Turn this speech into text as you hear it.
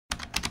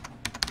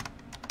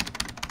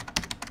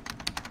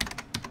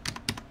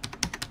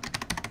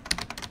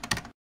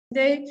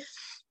today.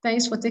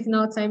 Thanks for taking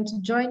our time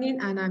to join in,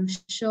 and I'm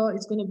sure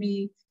it's going to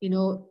be,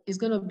 it's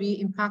going to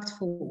be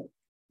impactful.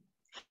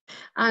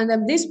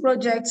 And this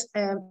project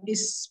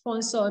is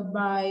sponsored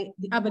by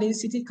the Adaeze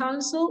City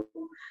Council.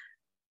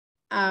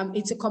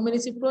 It's a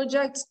community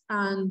project,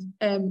 and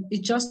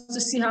it's just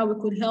to see how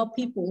we could help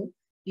people,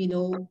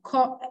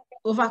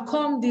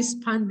 overcome this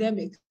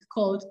pandemic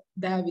called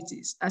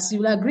diabetes. As you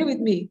will agree with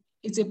me,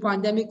 it's a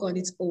pandemic on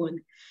its own.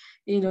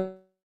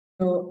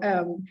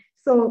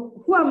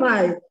 So who am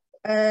I?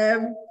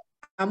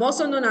 I'm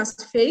also known as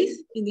Faith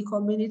in the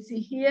community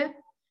here,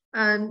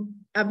 and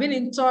I've lived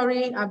in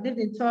Torry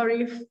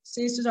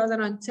since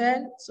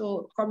 2010,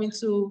 so coming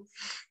to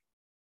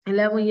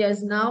 11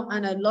 years now,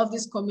 and I love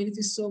this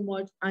community so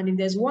much. And if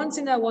there's one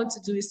thing I want to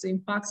do is to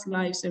impact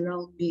lives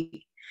around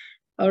me.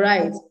 All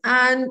right,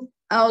 and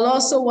I'll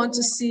also want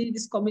to see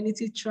this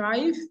community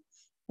thrive,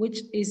 which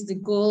is the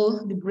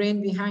goal, the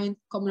brain behind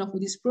coming up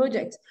with this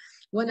project.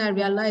 When I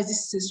realized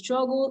this is a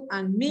struggle,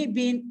 and me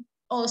being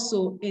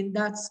also in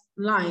that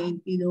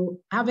line,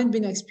 having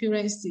been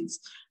experienced it,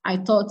 I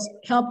thought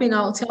helping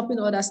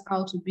others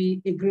out would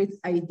be a great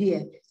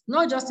idea,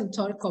 not just in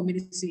Torry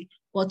community,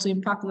 but to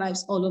impact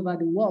lives all over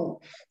the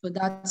world. So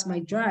that's my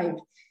drive.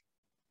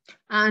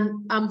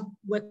 And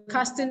we're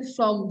casting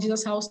from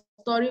Jesus House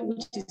Torry,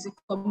 which is a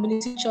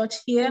community church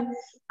here,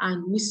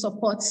 and we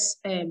support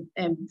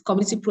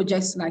community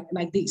projects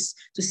like this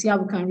to see how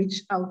we can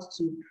reach out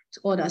to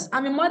others.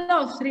 I'm a mother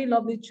of 3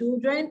 lovely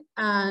children,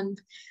 and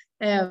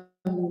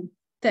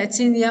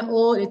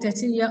 13-year-old, a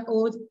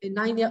 13-year-old, a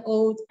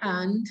 9-year-old,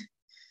 and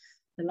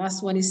the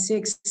last one is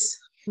 6.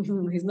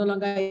 He's no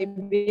longer a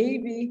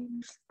baby,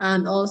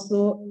 and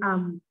also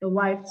a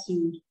wife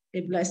to a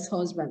blessed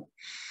husband.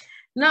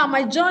 Now,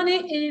 my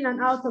journey in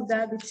and out of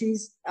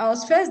diabetes, I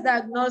was first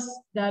diagnosed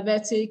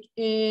diabetic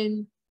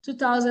in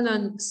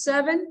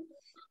 2007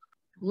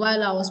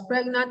 while I was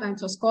pregnant, and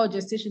it was called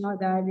gestational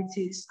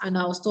diabetes. And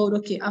I was told,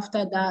 okay,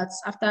 after that,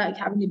 after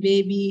having a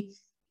baby,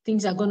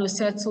 things are going to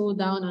settle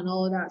down and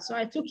all that. So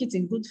I took it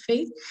in good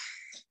faith.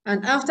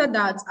 And after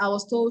that, I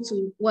was told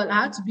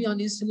I had to be on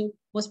insulin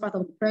most part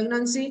of the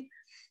pregnancy,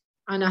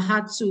 and I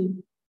had to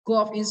go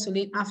off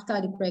insulin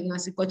after the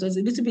pregnancy, because it was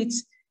a little bit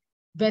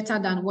better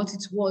than what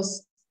it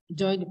was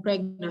during the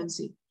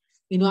pregnancy,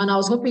 and I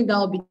was hoping that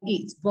would be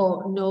it,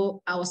 but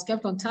no, I was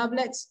kept on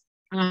tablets,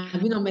 and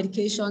I've been on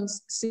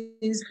medications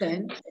since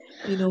then.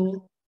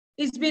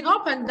 It's been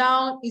up and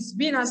down. It's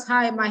been as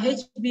high, my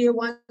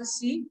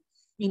HbA1c,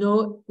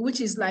 which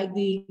is like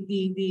the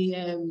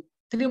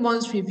 3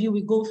 months review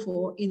we go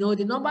for,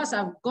 the numbers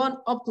have gone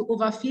up to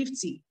over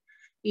 50,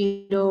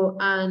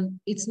 and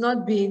it's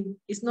not been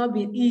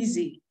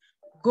easy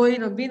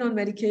being on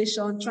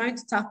medication, trying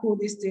to tackle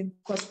this thing,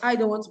 because I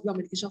don't want to be on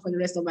medication for the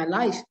rest of my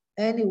life.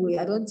 Anyway,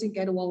 I don't think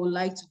anyone would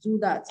like to do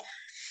that.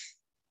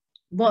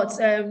 But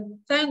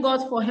thank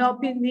God for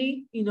helping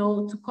me,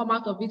 to come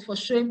out of it, for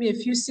showing me a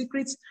few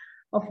secrets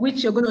of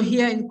which you're going to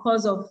hear in the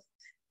course of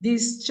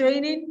this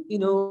training,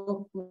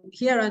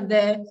 here and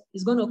there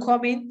is going to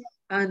come in,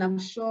 and I'm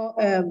sure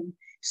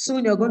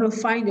soon you're going to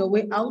find your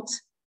way out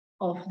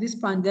of this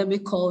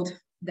pandemic called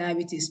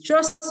diabetes.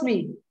 Trust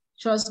me,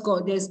 trust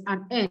God, there's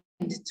an end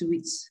to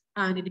it,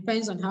 and it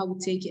depends on how we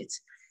take it.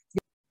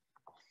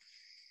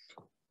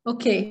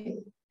 Okay,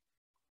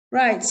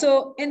 right,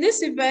 so in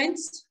this event,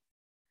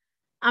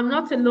 I'm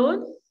not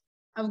alone.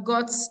 I've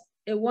got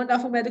a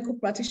wonderful medical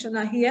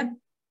practitioner here,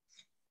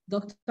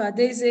 Dr.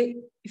 Adaeze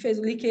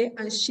Ifezulike,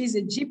 and she's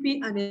a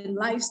GP and a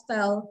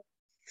lifestyle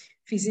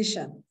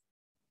physician.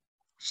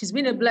 She's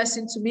been a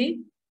blessing to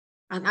me,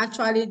 and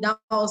actually that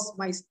was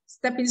my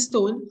stepping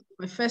stone,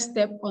 my first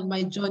step on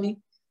my journey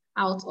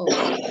out of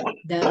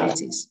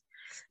diabetes.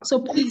 So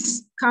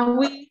please, can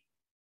we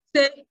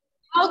say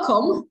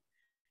welcome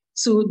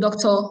to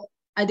Dr.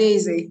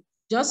 Adaeze?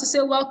 Just to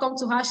say welcome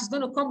to her. She's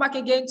going to come back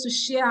again to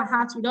share her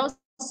heart with us.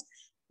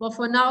 But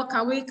for now,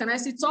 can I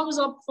see thumbs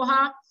up for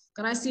her?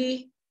 Can I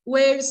see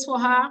waves for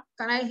her?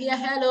 Can I hear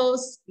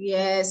hellos?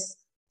 Yes.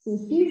 So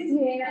she's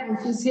here, and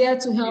she's here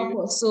to help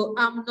us. So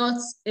I'm not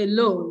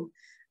alone.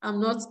 I'm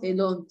not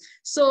alone.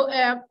 So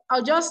I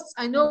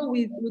know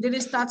we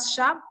didn't start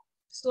sharp.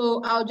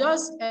 So I'll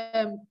just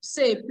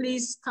say,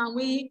 please, can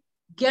we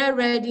get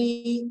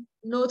ready,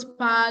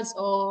 notepads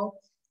or,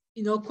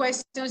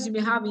 questions you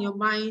may have in your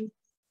mind,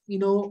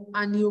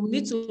 and you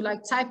need to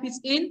type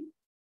it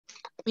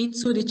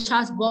into the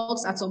chat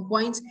box at some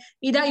point.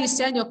 Either you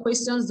send your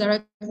questions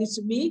directly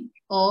to me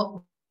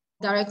or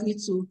directly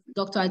to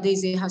Dr.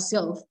 Adaeze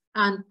herself.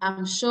 And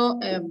I'm sure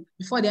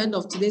before the end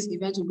of today's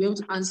event, we'll be able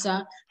to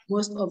answer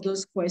most of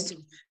those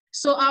questions.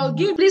 So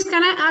please,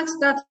 can I ask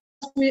that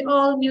we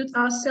all mute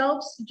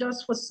ourselves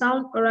just for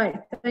sound? All right,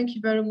 thank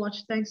you very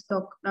much. Thanks,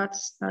 Doc.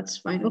 That's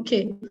fine.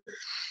 Okay.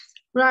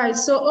 Right,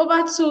 so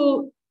over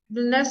to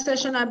the next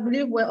session. I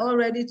believe we're all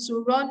ready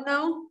to run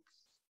now.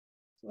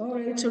 All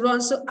ready to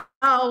run. So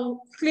I'll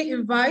quickly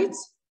invite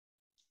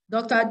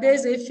Dr.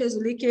 Adaeze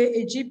Ifezulike,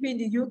 a GP in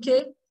the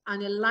UK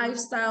and a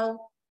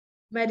lifestyle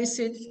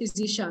medicine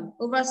physician.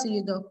 Over to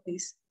you, Doc,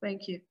 please.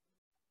 Thank you.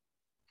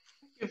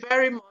 you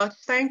very much.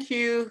 Thank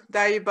you,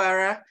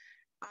 Dayibara.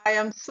 I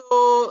am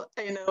so,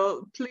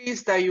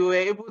 pleased that you were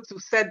able to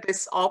set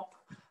this up.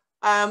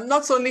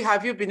 Not only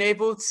have you been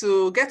able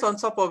to get on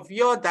top of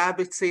your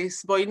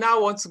diabetes, but you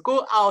now want to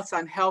go out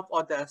and help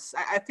others.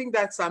 I think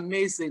that's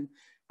amazing.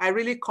 I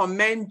really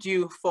commend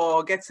you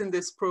for getting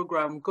this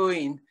program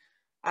going.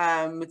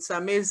 It's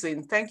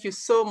amazing. Thank you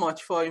so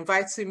much for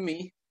inviting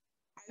me.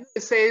 I know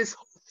it says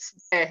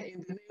there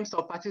in the names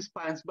of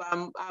participants, but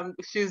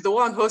she's the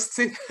one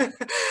hosting.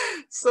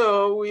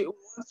 So we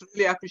want to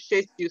really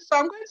appreciate you. So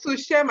I'm going to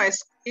share my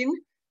screen.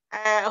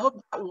 I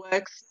hope that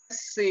works.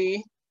 Let's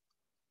see.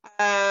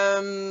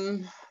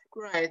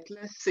 Right,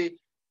 let's see.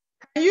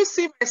 Can you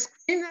see my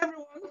screen,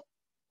 everyone?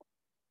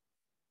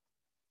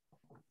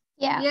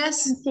 Yeah.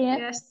 Yes.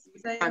 Yes.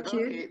 Thank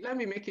you. Okay, let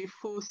me make it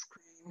full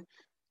screen.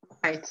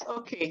 Right.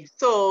 Okay.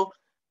 So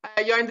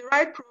you're in the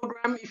right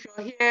program. If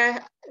you're here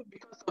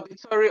because of the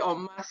Torry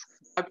Un-Mask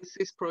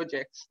Diabetes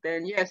project,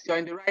 then yes, you're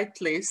in the right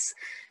place.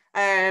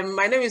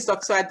 My name is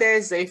Dr.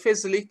 Adaeze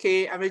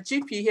Ifezulike. I'm a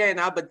GP here in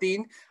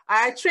Aberdeen.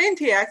 I trained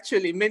here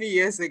actually many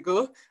years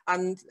ago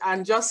and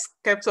just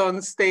kept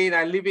on staying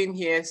and living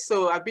here.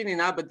 So I've been in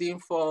Aberdeen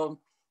for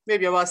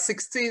maybe about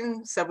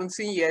 16,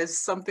 17 years,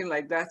 something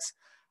like that.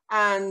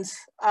 And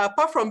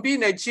apart from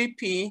being a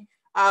GP,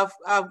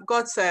 I've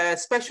got a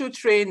special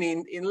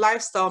training in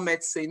lifestyle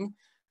medicine,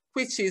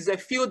 which is a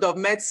field of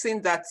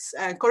medicine that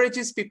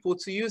encourages people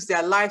to use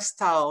their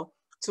lifestyle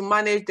to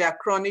manage their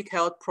chronic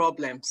health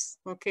problems,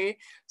 okay?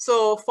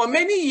 So for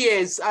many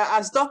years,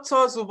 as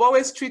doctors, we've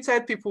always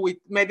treated people with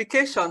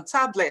medication,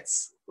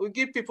 tablets. We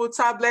give people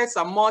tablets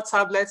and more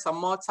tablets and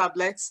more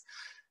tablets.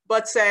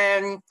 But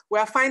we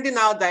are finding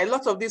out that a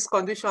lot of these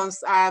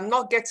conditions are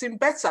not getting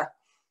better.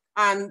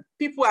 And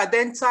people are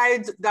then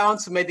tied down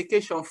to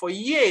medication for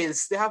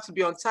years. They have to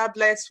be on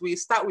tablets. We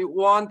start with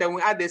one, then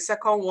we add a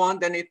second one,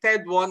 then a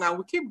third one, and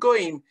we keep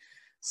going.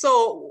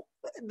 So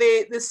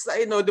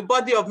the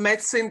body of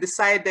medicine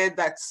decided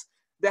that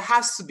there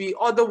has to be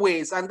other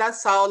ways, and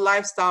that's how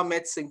lifestyle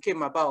medicine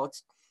came about,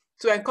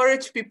 to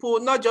encourage people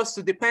not just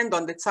to depend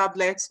on the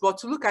tablets, but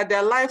to look at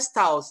their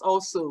lifestyles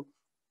also,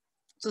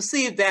 to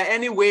see if there are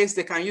any ways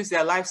they can use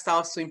their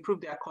lifestyles to improve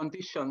their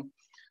condition.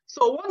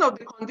 So one of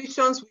the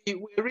conditions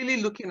we're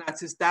really looking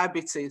at is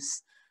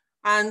diabetes.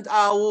 And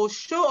I will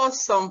show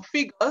us some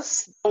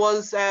figures. There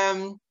was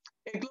a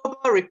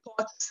global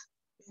report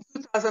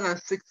in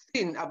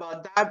 2016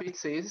 about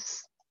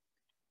diabetes.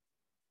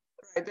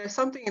 Right, there's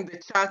something in the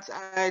chat.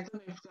 I don't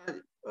know if that,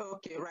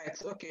 okay,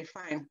 right, okay,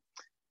 fine.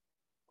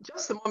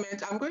 Just a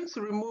moment, I'm going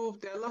to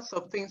remove, there are lots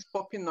of things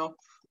popping up,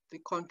 the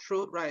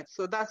control, right,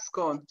 so that's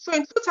gone. So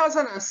in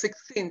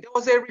 2016, there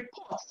was a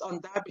report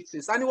on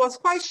diabetes, and it was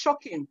quite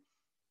shocking.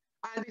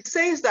 And it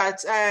says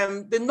that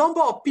the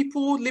number of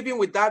people living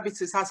with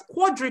diabetes has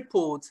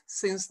quadrupled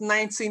since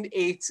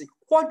 1980,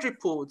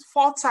 quadrupled,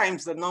 4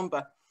 times the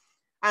number.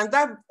 And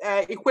that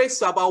equates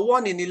to about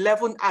 1 in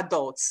 11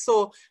 adults.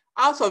 So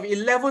out of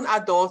 11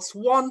 adults,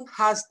 1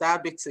 has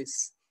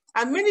diabetes.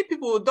 And many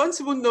people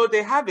don't even know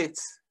they have it,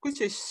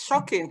 which is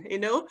shocking, you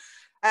know.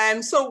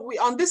 So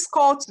on this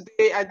call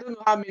today, I don't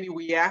know how many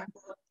we are,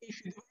 but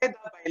if you divide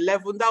that by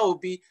 11, that will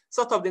be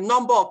sort of the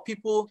number of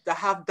people that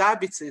have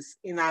diabetes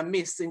in our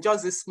midst in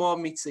just this small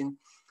meeting.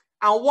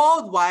 And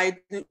worldwide,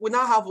 we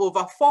now have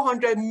over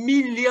 400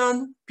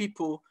 million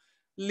people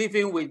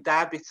living with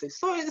diabetes.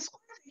 So it's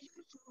quite a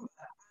huge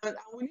number,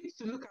 and we need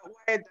to look at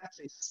why that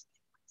is.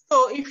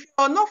 So if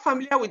you're not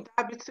familiar with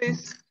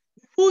diabetes,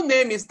 the full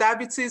name is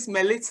diabetes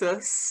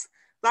mellitus.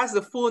 That's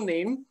the full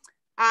name.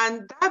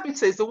 And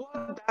diabetes, the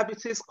word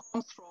diabetes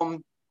comes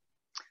from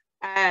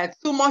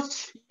too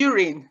much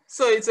urine.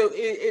 So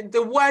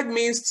the word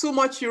means too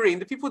much urine.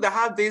 The people that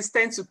have this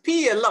tend to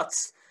pee a lot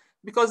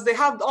because they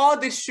have all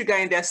this sugar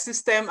in their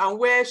system, and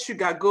where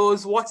sugar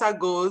goes, water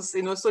goes,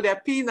 you know, so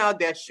they're peeing out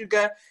their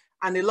sugar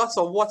and a lot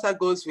of water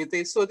goes with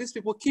it. So these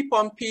people keep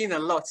on peeing a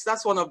lot.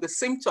 That's one of the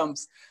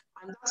symptoms.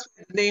 And that's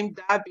where the name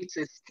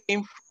diabetes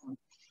came from.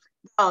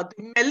 Now,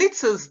 the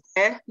mellitus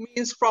there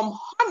means from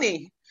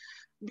honey,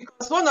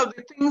 because one of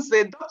the things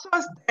the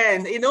doctors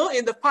then, you know,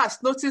 in the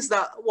past noticed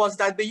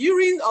that the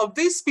urine of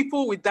these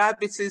people with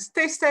diabetes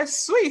tasted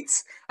sweet.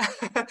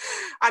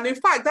 And in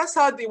fact, that's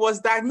how it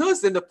was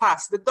diagnosed in the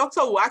past. The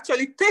doctor will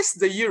actually taste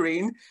the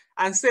urine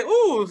and say,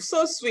 oh,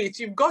 so sweet,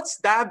 you've got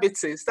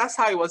diabetes. That's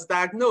how it was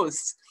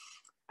diagnosed.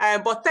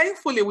 But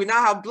thankfully, we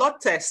now have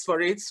blood tests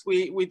for it.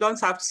 We don't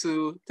have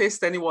to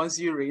taste anyone's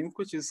urine,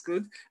 which is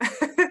good.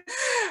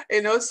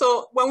 You know,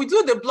 so when we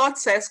do the blood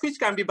test, which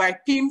can be by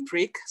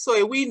pinprick, so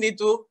a wee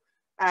needle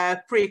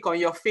prick on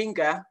your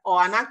finger,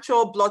 or an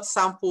actual blood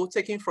sample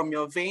taken from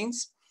your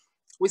veins,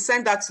 we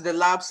send that to the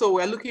lab. So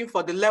we're looking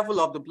for the level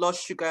of the blood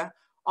sugar,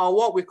 or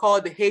what we call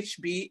the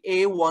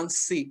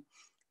HbA1c.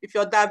 If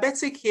you're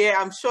diabetic here,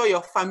 I'm sure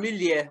you're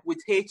familiar with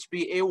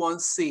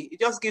HbA1c. It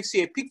just gives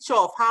you a picture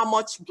of how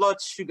much blood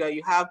sugar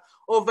you have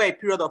over a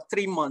period of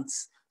 3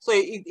 months. So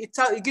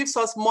it gives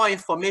us more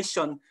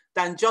information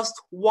than just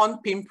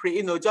one pinprick,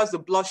 you know, just the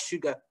blood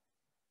sugar.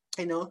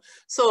 you know.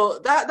 So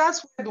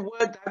that's where the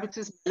word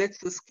diabetes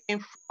mellitus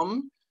came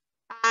from.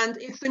 And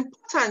it's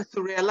important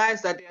to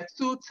realize that there are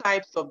two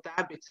types of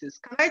diabetes.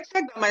 Can I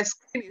check that my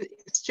screen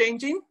is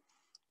changing?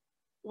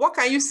 What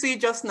can you see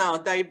just now,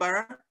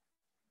 Dayibara?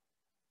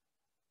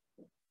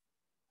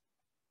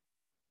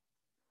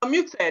 I'm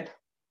muted.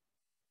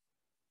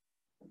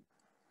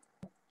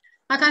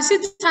 I can see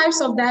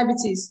types of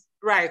diabetes.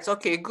 Right,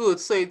 okay, good.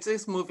 So it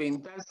is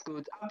moving. That's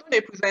good. I've done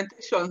a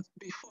presentation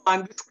before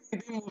and the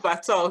screen didn't move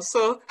at all.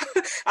 So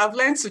I've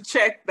learned to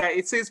check that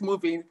it is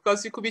moving,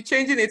 because you could be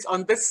changing it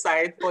on this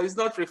side, but it's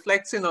not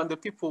reflecting on the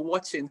people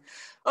watching.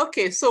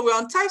 Okay, so we're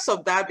on types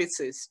of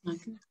diabetes.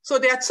 Okay. So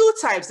there are two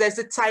types. There's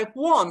the type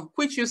 1,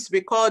 which used to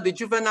be called the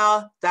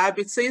juvenile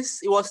diabetes.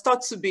 It was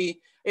thought to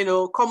be,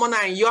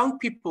 commoner in young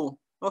people,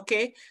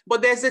 okay?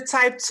 But there's the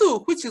type 2,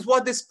 which is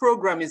what this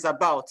program is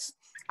about.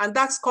 And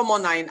that's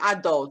commoner in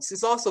adults.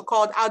 It's also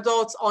called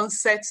adult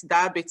onset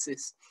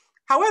diabetes.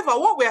 However,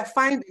 what we are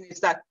finding is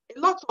that a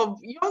lot of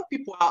young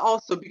people are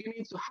also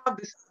beginning to have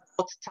this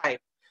adult type.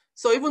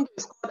 So even though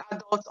it's called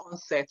adult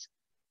onset,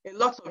 a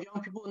lot of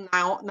young people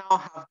now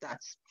have that.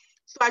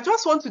 So I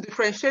just want to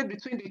differentiate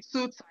between the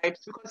two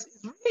types, because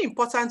it's really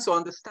important to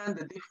understand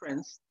the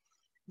difference.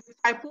 The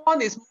type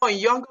 1 is more in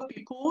younger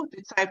people,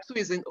 the type 2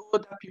 is in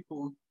older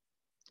people.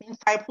 In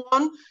type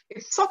 1,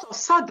 it's sort of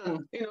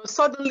sudden,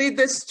 suddenly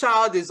this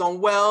child is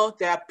unwell,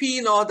 they are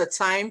peeing all the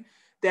time,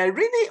 they're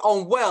really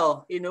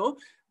unwell,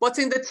 But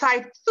in the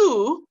type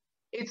 2,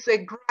 it's a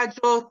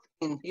gradual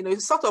thing,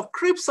 it sort of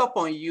creeps up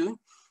on you.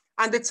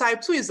 And the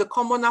type 2 is the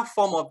commoner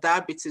form of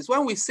diabetes.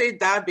 When we say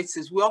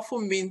diabetes, we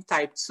often mean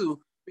type 2,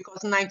 because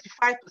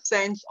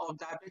 95% of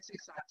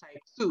diabetics are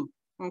type 2,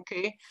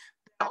 okay?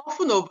 They're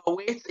often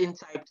overweight in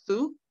type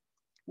 2.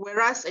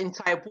 Whereas in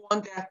type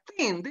 1, they are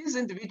thin. These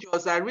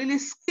individuals are really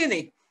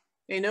skinny,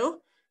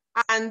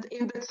 And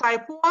in the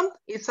type 1,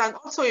 it's an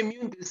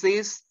autoimmune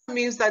disease. That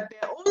means that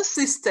their own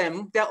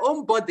system, their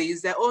own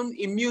bodies, their own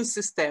immune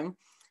system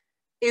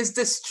is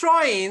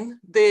destroying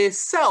the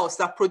cells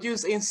that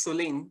produce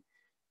insulin.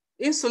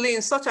 Insulin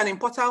is such an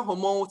important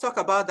hormone. We'll talk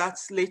about that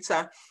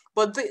later.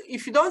 But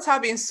if you don't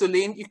have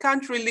insulin, you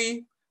can't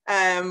really,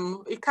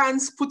 you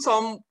can't put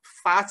on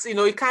fat,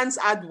 you can't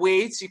add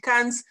weight, you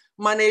can't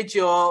manage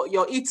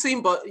your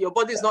eating, but your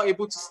body is not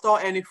able to store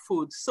any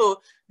food.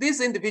 So these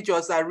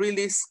individuals are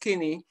really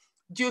skinny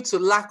due to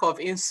lack of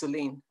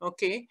insulin,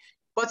 okay?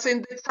 But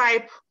in the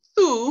type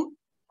 2,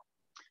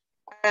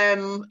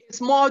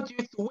 it's more due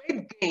to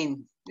weight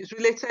gain. It's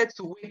related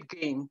to weight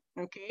gain,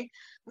 okay?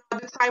 Now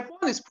the type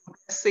 1 is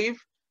progressive,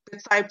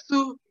 the type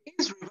 2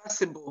 is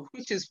reversible,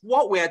 which is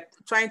what we're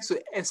trying to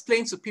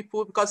explain to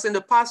people, because in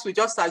the past we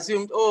just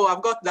assumed, oh,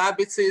 I've got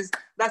diabetes,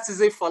 that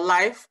is it for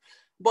life.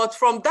 But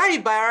from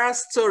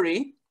Dayibara's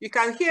story, you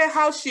can hear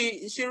how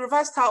she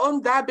reversed her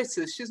own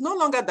diabetes. She's no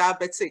longer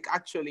diabetic,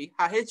 actually.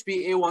 Her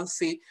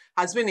HbA1c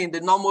has been in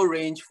the normal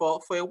range for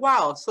a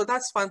while. So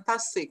that's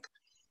fantastic.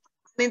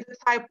 And in the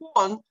type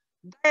 1,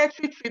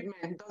 dietary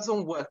treatment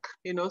doesn't work,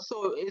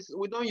 so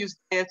we don't use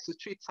diet to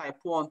treat type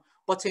 1.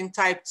 But in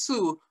type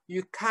 2,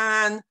 you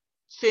can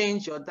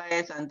change your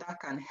diet and that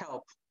can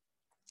help.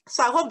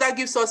 So I hope that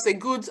gives us a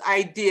good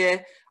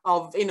idea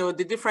of,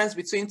 the difference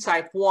between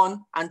type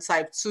 1 and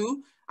type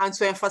 2, and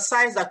to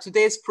emphasize that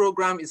today's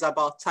program is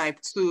about type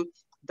 2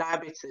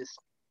 diabetes.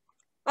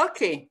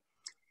 Okay,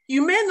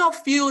 you may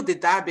not feel the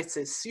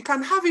diabetes. You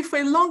can have it for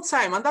a long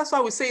time, and that's why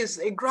we say it's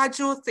a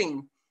gradual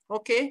thing,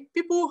 okay?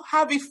 People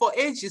have it for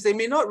ages, they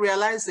may not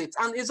realize it,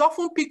 and it's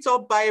often picked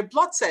up by a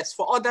blood test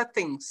for other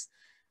things.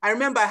 I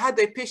remember I had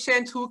a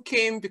patient who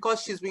came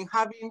because she's been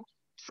having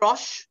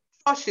thrush.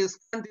 Thrush is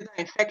candida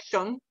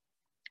infection,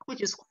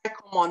 which is quite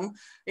common.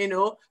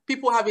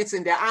 People have it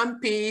in their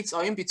armpits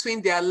or in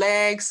between their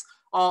legs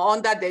or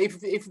under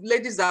if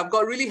ladies that have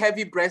got really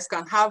heavy breasts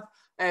can have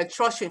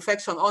thrush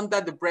infection under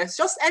the breast.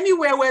 Just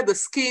anywhere where the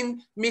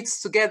skin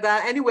meets together,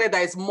 anywhere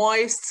that is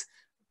moist,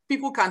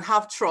 people can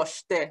have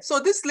thrush there. So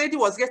this lady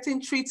was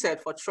getting treated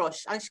for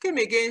thrush, and she came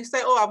again and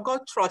said, oh, I've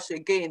got thrush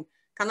again.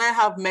 Can I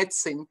have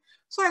medicine?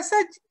 So I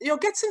said, you're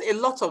getting a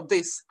lot of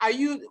this. Have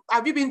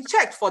you been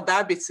checked for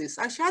diabetes?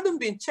 And she hadn't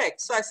been checked.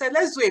 So I said,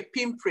 let's do a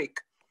pinprick.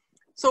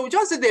 So we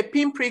just did a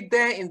pinprick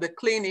there in the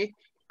clinic,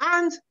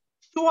 and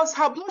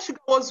her blood sugar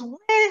was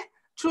way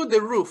through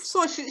the roof.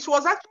 So she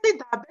was actually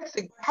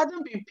diabetic, but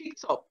hadn't been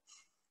picked up.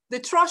 The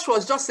thrush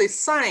was just a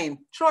sign.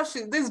 Thrush,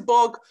 this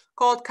bug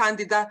called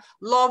Candida,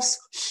 loves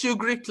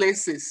sugary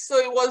places. So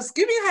it was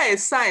giving her a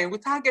sign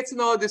with her getting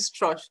all this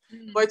thrush.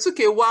 But it took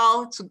a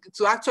while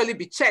to actually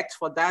be checked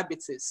for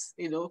diabetes,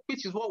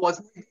 which is what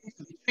was needed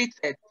to be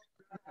treated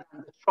rather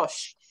than the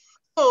thrush.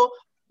 So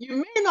you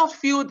may not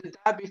feel the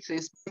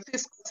diabetes, but it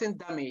is causing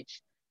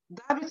damage.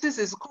 Diabetes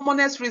is the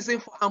commonest reason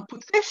for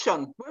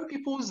amputation. When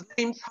people's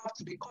limbs have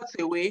to be cut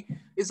away,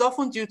 it's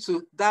often due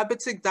to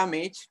diabetic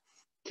damage.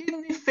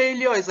 Kidney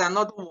failure is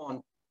another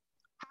one.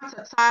 Heart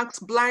attacks,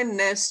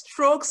 blindness,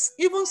 strokes,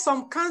 even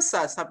some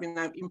cancers have been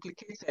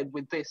implicated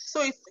with this.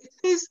 So it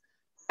is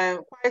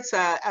quite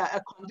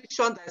a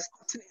condition that is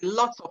causing a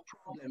lot of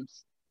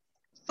problems.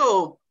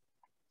 So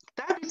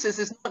Diabetes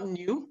is not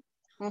new,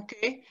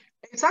 okay?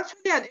 It's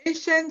actually an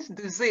ancient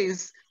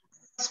disease.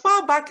 As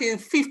far back in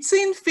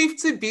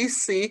 1550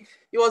 BC,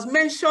 it was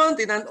mentioned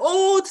in an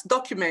old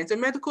document, a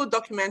medical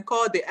document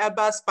called the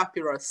Ebers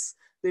Papyrus.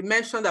 They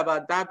mentioned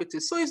about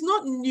diabetes, so it's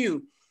not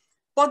new.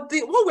 But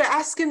what we're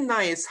asking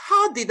now is,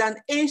 how did an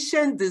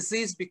ancient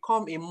disease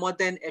become a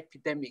modern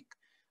epidemic?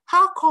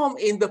 How come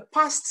in the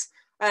past,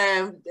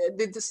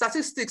 the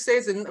statistics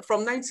says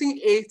from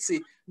 1980,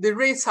 the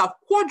rates have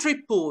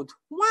quadrupled?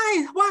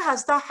 Why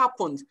has that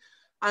happened?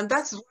 And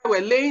that's why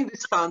we're laying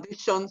this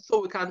foundation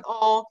so we can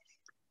all,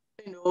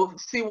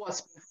 see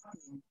what's been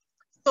happening.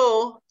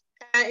 So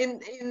in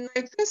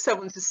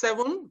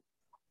 1977,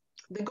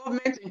 the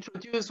government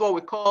introduced what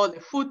we call a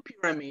food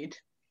pyramid.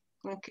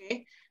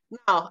 Okay.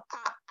 Now,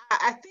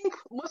 I think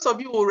most of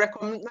you will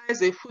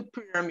recognize a food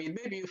pyramid.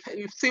 Maybe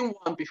you've seen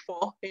one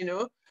before,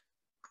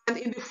 And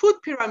in the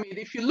food pyramid,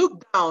 if you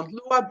look down,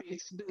 lower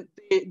bit,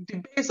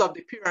 the base of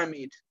the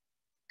pyramid,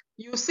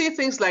 you see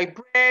things like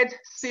bread,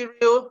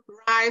 cereal,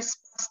 rice,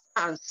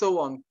 pasta, and so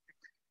on.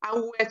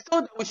 And we're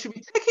told that we should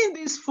be taking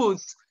these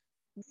foods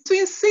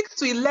between 6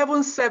 to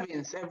 11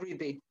 servings every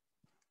day.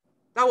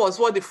 That was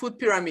what the food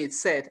pyramid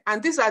said.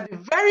 And these are the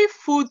very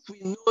foods we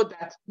know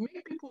that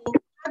make people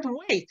add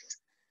weight.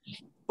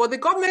 But the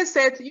government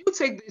said, you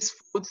take these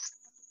foods,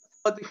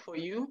 healthy for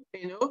you,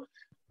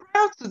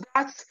 Prior to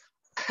that,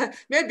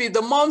 maybe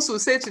the moms will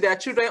say to their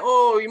children,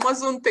 oh, you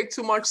mustn't take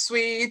too much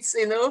sweets,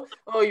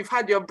 oh, you've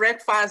had your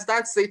breakfast,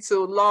 that's it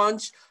till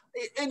lunch.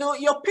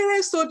 Your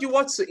parents told you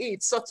what to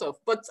eat, sort of.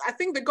 But I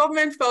think the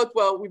government felt,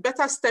 well, we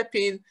better step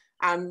in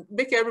and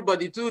make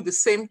everybody do the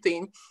same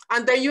thing.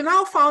 And then you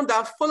now found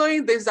out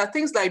following this that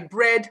things like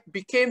bread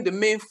became the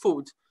main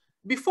food.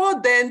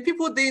 Before then,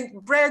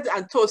 bread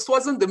and toast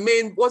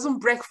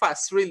wasn't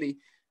breakfast really.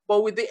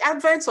 But with the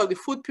advent of the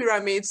food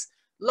pyramids,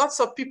 lots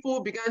of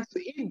people began to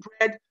eat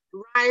bread,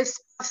 rice,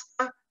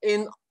 pasta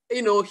in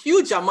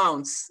huge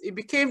amounts. It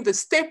became the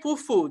staple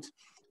food.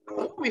 And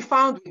what we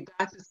found with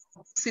that is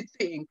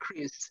obesity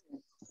increased.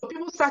 So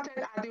people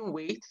started adding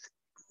weight,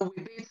 and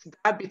with it,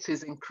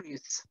 diabetes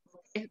increased.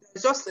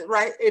 It's just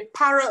right,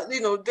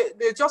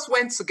 they just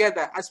went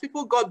together. As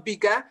people got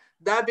bigger,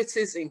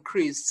 diabetes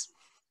increased.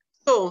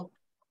 So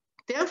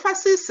the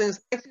emphasis since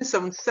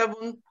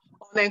 1977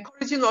 on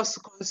encouraging us to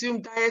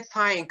consume diets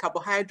high in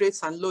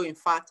carbohydrates and low in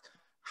fat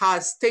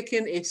has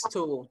taken its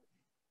toll.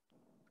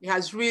 It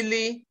has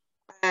really,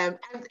 and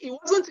it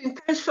wasn't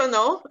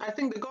intentional. I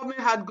think the government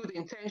had good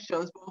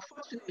intentions, but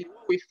unfortunately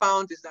what we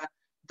found is that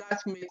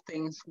made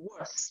things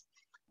worse.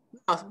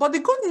 Now, but the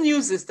good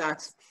news is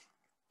that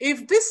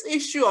if this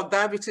issue of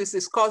diabetes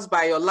is caused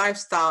by your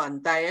lifestyle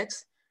and diet,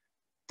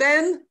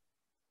 then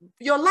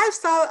your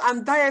lifestyle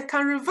and diet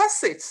can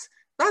reverse it.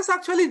 That's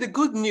actually the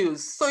good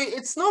news. So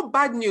it's not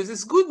bad news,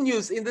 it's good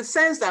news in the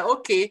sense that,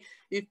 okay,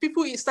 if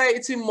people start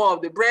eating more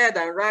of the bread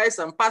and rice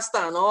and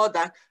pasta and all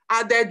that,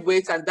 added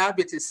weight and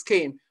diabetes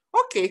came.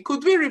 Okay,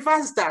 could we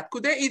reverse that?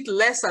 Could they eat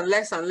less and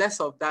less and less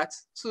of that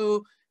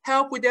to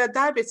help with their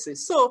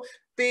diabetes? So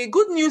the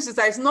good news is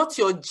that it's not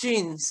your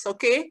genes,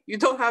 okay? You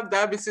don't have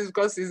diabetes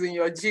because it's in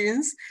your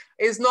genes.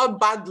 It's not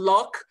bad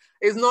luck.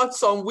 It's not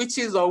some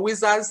witches or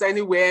wizards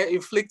anywhere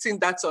inflicting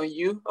that on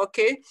you,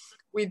 okay?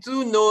 We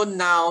do know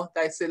now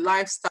that it's a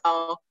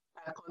lifestyle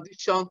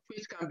condition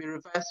which can be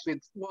reversed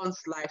with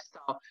one's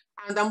lifestyle.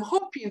 And I'm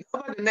hoping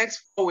over the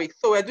next 4 weeks,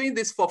 so we're doing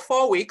this for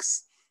 4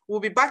 weeks, we'll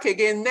be back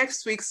again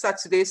next week,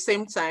 Saturday,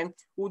 same time.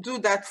 We'll do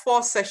that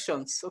 4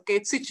 sessions, okay,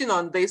 teaching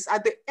on this.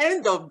 At the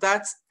end of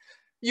that,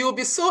 you'll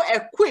be so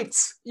equipped,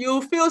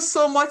 you'll feel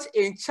so much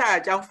in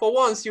charge. And for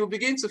once, you'll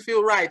begin to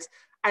feel, right,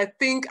 I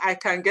think I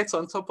can get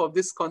on top of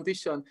this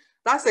condition.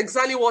 That's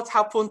exactly what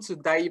happened to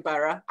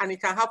Dayibara, and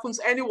it can happen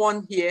to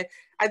anyone here.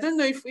 I don't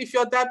know if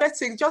you're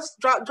diabetic, just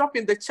drop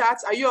in the chat.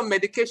 Are you on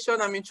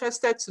medication? I'm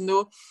interested to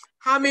know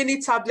how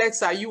many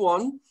tablets are you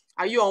on?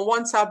 Are you on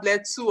 1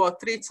 tablet, 2 or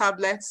 3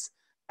 tablets?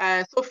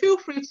 So feel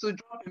free to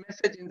drop a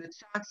message in the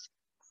chat.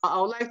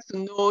 I would like to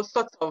know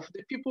sort of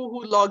the people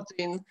who logged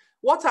in,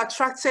 what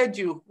attracted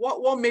you?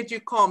 What made you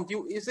come?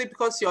 Is it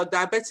because you're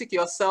diabetic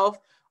yourself,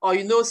 or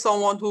you know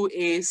someone who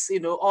is,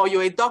 or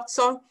you're a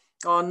doctor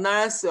or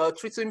nurse or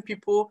treating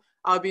people?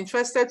 I'll be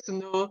interested to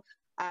know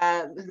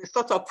the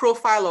sort of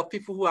profile of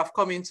people who have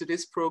come into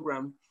this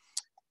program.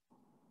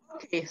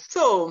 Okay,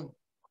 so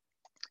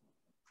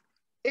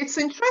it's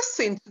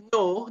interesting to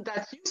know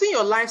that using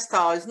your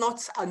lifestyle is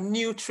not a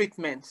new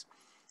treatment.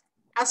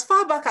 As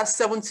far back as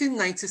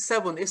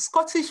 1797, a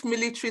Scottish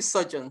military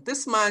surgeon,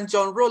 this man,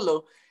 John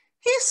Rollo,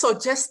 he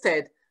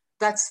suggested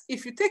that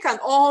if you take an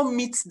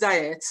all-meat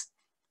diet,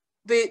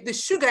 the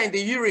sugar in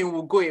the urine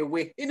will go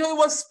away. It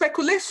was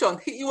speculation.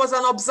 It was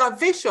an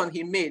observation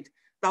he made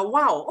that,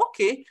 wow,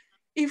 okay,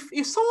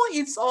 if someone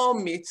eats all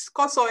meat,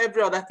 because of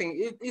every other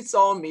thing, eats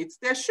all meat,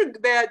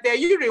 their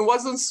urine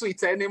wasn't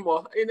sweet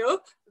anymore,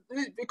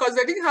 because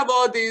they didn't have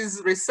all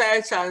this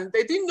research and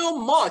they didn't know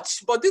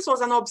much, but this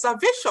was an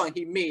observation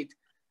he made.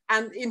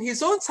 And in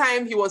his own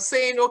time, he was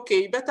saying,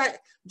 okay, better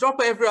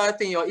drop every other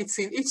thing you're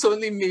eating, eat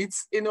only meat.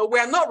 You know, we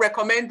are not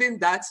recommending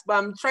that, but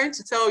I'm trying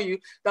to tell you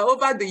that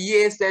over the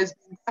years, there's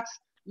been that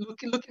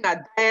looking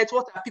at diet,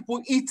 what are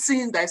people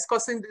eating that is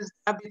causing this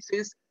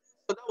diabetes.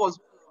 So that was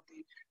one of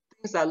the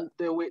things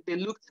that they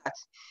looked at.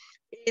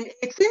 In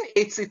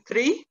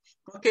 1883,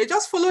 okay,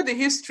 just follow the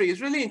history,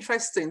 it's really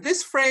interesting.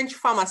 This French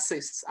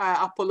pharmacist,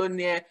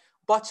 Apollinaire,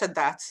 butcher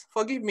that.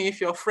 Forgive me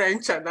if you're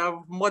French and I've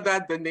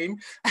murdered the name.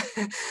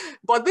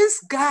 But this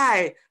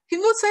guy, he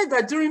noted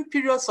that during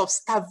periods of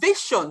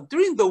starvation,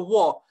 during the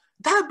war,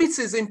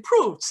 diabetes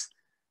improved.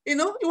 You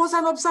know, it was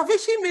an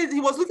observation he made. He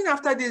was looking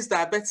after these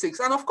diabetics.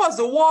 And of course,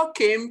 the war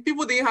came,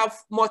 people didn't have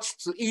much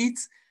to eat.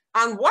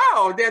 And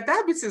wow, their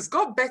diabetes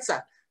got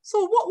better.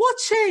 So what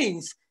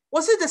changed?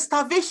 Was it the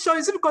starvation?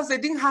 Is it because they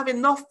didn't have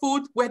enough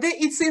food? Were they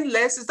eating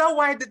less? Is that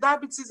why the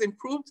diabetes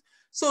improved?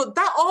 So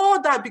that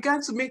all that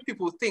began to make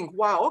people think,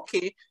 wow,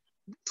 okay,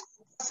 this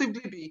could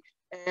possibly be,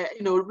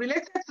 you know,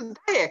 related to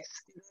diet,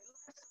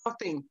 lifestyle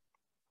thing.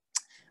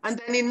 And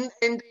then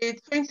in the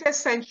 20th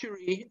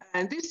century,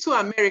 and these two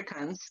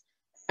Americans,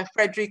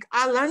 Frederick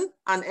Allen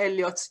and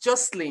Elliot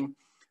Jocelyn,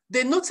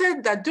 they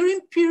noted that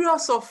during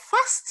periods of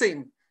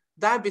fasting,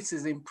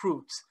 diabetes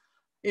improved.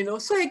 You know,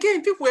 so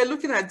again, people were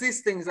looking at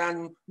these things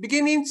and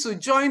beginning to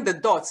join the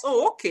dots.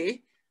 Oh,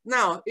 okay.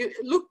 Now,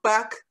 look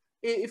back.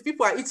 If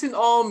people are eating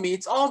all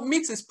meat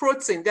is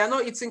protein. They are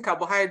not eating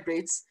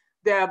carbohydrates.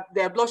 Their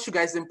blood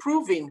sugar is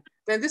improving.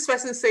 Then this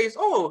person says,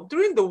 oh,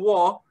 during the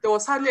war, there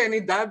was hardly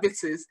any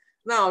diabetes.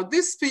 Now,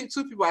 these two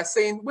people are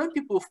saying when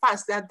people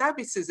fast, their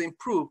diabetes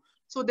improve.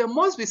 So there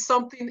must be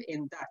something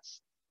in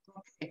that.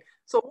 Okay.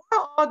 So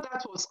while all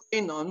that was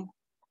going on,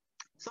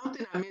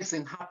 something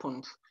amazing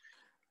happened.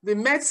 The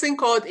medicine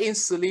called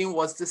insulin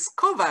was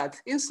discovered.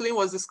 Insulin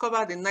was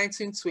discovered in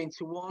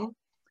 1921.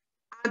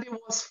 And it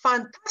was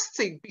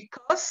fantastic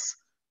because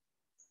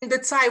in the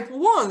type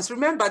 1s,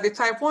 remember the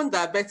type 1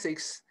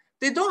 diabetics,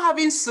 they don't have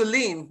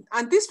insulin.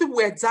 And these people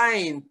were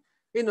dying.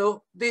 You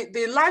know, the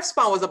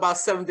lifespan was about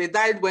 7. They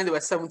died when they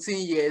were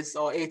 17 years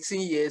or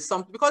 18 years,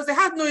 something, because they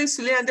had no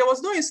insulin and there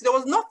was no insulin. There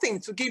was nothing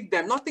to give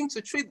them, nothing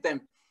to treat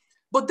them.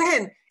 But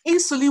then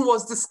insulin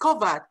was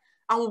discovered.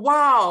 And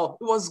wow,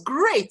 it was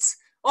great.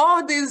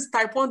 All these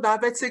type 1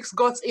 diabetics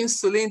got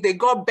insulin, they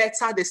got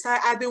better, they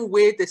started adding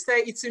weight, they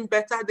started eating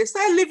better, they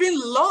started living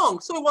long.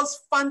 So it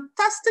was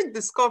fantastic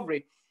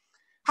discovery.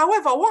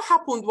 However, what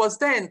happened was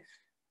then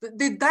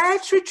the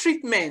dietary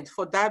treatment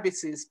for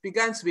diabetes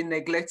began to be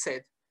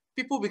neglected.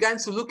 People began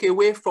to look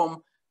away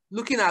from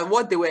looking at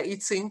what they were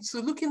eating to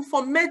looking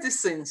for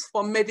medicines,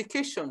 for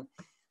medication.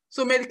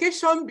 So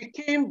medication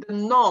became the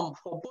norm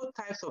for both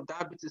types of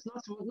diabetes,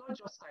 not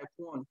just type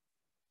 1.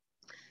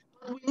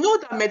 But we know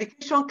that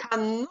medication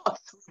cannot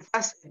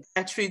reverse a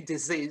dietary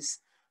disease.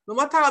 No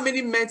matter how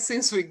many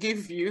medicines we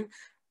give you,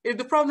 if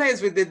the problem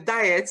is with the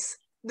diet,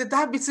 the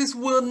diabetes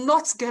will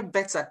not get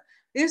better.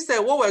 Instead,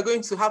 what we're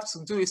going to have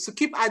to do is to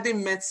keep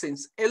adding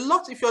medicines. A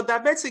lot, if you're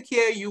diabetic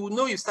here, you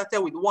know you started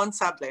with 1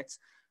 tablet,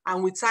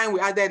 and with time we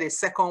added a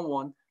second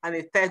one and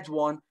a third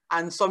one,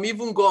 and some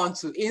even go on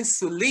to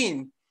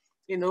insulin.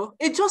 You know,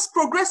 it just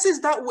progresses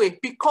that way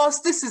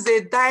because this is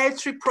a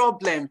dietary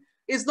problem.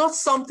 It's not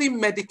something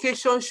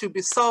medication should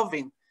be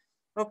solving,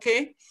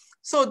 okay?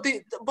 So,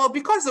 but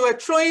because they were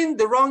throwing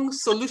the wrong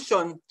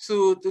solution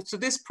to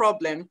this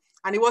problem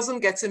and it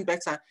wasn't getting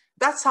better,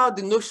 that's how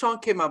the notion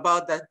came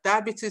about that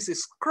diabetes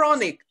is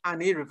chronic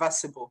and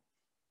irreversible.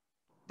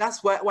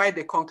 That's why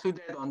they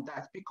concluded on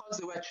that, because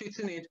they were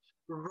treating it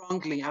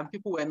wrongly and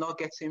people were not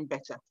getting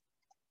better.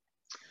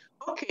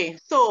 Okay,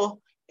 so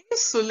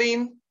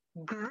insulin,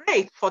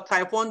 great for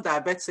type 1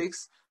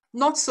 diabetics,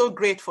 not so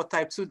great for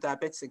type 2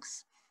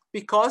 diabetics.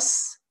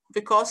 Because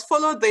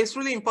follow this,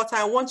 really important.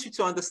 I want you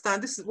to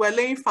understand this. We're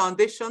laying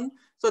foundation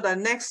so that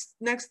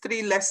next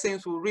 3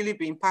 lessons will really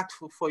be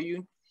impactful for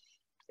you.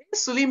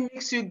 Insulin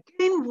makes you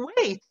gain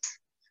weight,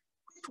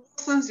 which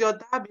worsens your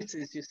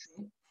diabetes, you see.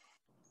 People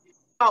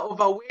who are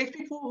overweight,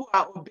 people who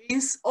are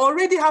obese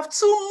already have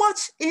too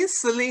much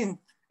insulin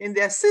in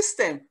their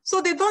system.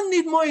 So they don't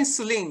need more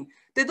insulin.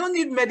 They don't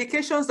need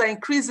medications that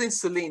increase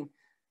insulin,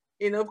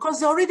 you know, because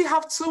they already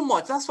have too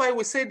much. That's why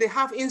we say they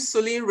have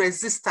insulin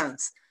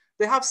resistance.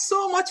 They have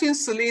so much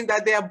insulin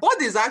that their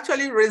bodies are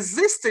actually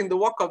resisting the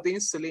work of the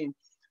insulin.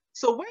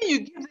 So when you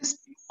give these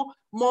people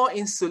more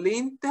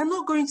insulin, they're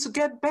not going to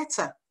get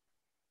better.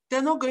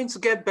 They're not going to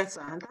get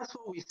better, and that's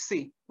what we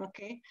see,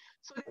 okay?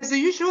 So there's the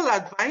usual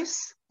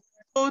advice,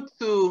 so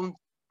to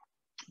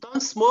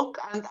don't smoke,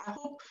 and I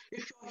hope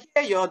if you're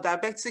here, you're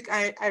diabetic,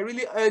 I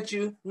really urge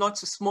you not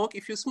to smoke.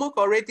 If you smoke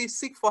already,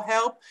 seek for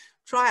help,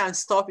 try and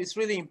stop, it's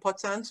really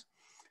important.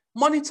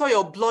 Monitor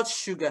your blood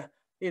sugar,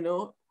 you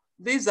know,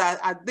 these are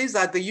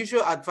the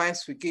usual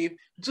advice we give.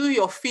 Do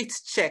your feet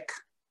check.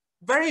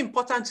 Very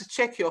important to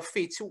check your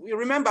feet. You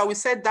remember we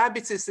said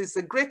diabetes is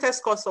the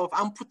greatest cause of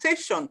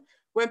amputation.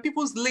 When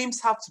people's limbs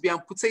have to be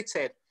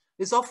amputated,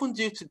 it's often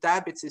due to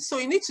diabetes. So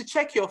you need to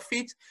check your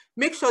feet,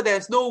 make sure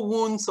there's no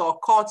wounds or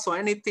cuts or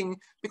anything,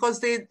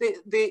 because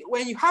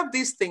when you have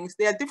these things,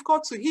 they are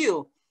difficult to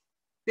heal.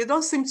 They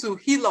don't seem to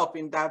heal up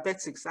in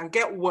diabetics and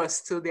get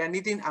worse till they are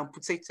needing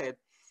amputated.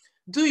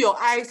 Do your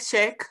eye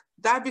check.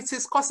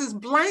 Diabetes causes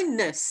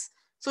blindness.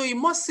 So you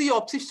must see your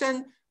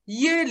optician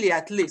yearly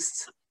at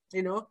least,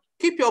 you know.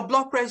 Keep your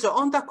blood pressure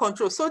under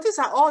control. So these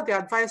are all the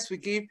advice we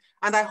give.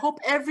 And I hope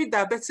every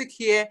diabetic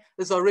here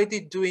is already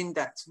doing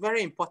that.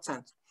 Very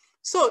important.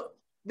 So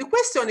the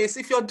question is,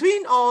 if you're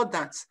doing all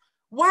that,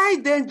 why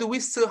then do we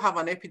still have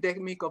an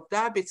epidemic of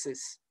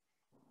diabetes?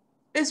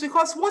 It's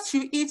because what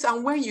you eat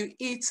and when you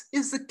eat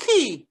is the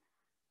key.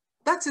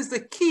 That is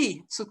the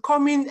key to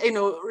coming, you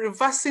know,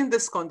 reversing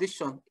this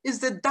condition. Is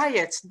the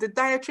diet. The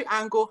dietary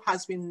angle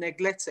has been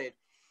neglected.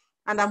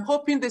 And I'm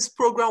hoping this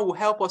program will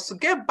help us to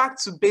get back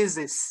to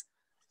basics,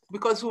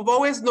 because we've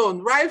always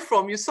known, right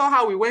from, you saw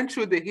how we went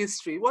through the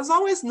history, it was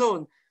always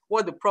known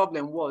what the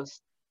problem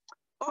was.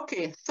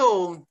 Okay,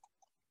 so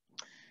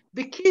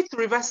the key to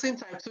reversing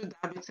type 2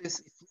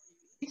 diabetes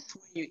is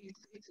when you eat.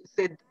 It's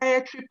a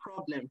dietary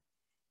problem.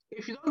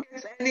 If you don't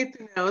get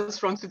anything else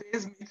from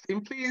today's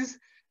meeting, please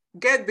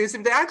get this.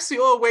 If they ask you,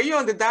 oh, were you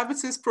on the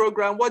diabetes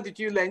program? What did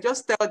you learn?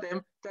 Just tell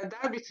them that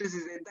diabetes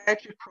is a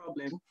dietary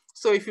problem.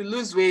 So if you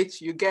lose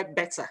weight, you get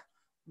better.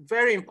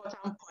 Very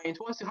important point.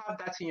 Once you have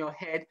that in your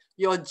head,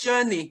 your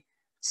journey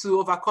to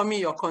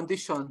overcoming your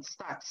condition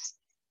starts.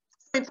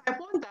 In type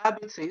 1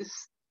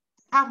 diabetes,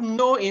 they have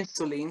no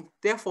insulin.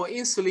 Therefore,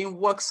 insulin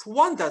works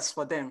wonders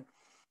for them.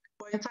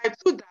 But in type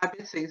 2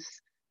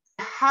 diabetes,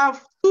 they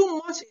have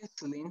too much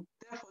insulin.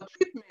 Therefore,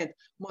 treatment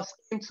must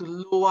aim to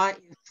lower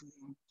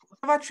insulin.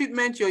 Whatever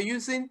treatment you're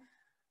using,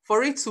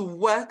 for it to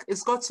work,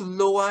 it's got to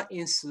lower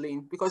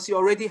insulin because you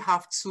already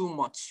have too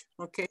much,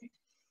 okay?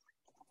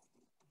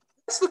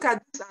 Let's look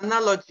at this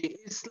analogy.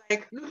 It's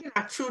like looking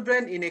at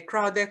children in a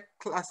crowded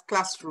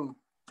classroom.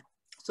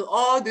 So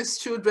all these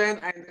children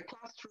are in the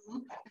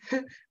classroom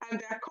and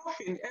they're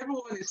coughing.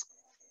 Everyone is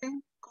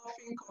coughing,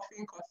 coughing,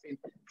 coughing, coughing.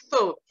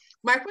 So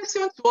my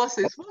question to us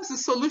is, what's the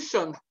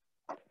solution?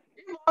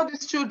 If all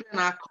these children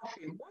are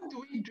coughing, what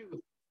do we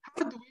do?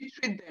 How do we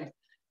treat them?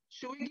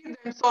 Should we give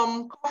them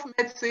some cough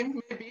medicine,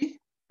 maybe?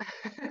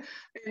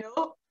 You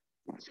know,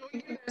 should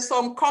we give them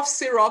some cough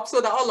syrup so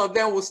that all of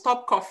them will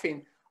stop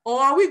coughing? Or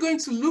are we going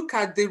to look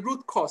at the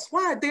root cause?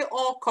 Why are they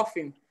all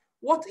coughing?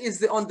 What is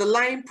the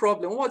underlying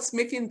problem? What's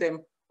making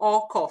them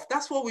all cough?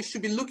 That's what we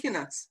should be looking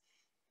at.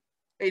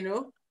 You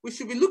know, we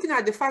should be looking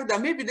at the fact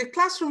that maybe the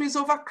classroom is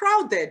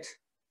overcrowded.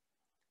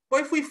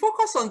 But if we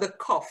focus on the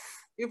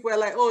cough, if we're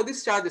like, oh,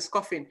 this child is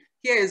coughing,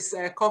 here is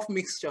a cough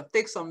mixture,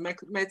 take some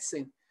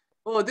medicine.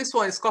 Oh, this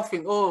one is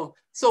coughing. Oh,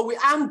 so we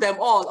arm them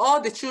all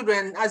the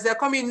children, as they're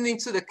coming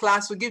into the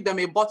class, we give them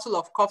a bottle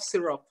of cough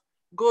syrup.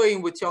 Go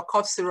in with your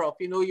cough syrup,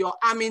 you know, you're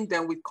arming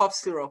them with cough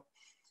syrup.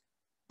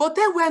 But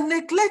then we're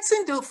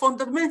neglecting the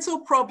fundamental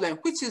problem,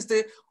 which is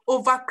the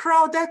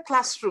overcrowded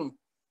classroom.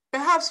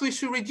 Perhaps we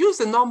should reduce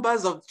the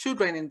numbers of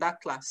children in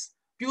that class,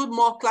 build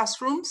more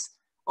classrooms,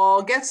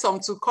 or get some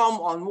to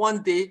come on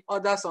one day,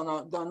 others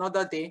on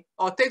another day,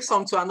 or take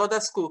some to another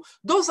school.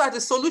 Those are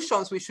the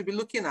solutions we should be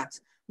looking at,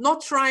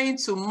 not trying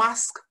to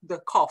mask the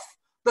cough.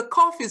 The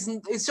cough is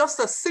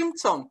just a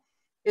symptom,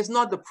 it's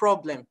not the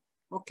problem.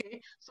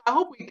 Okay, so I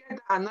hope we get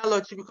the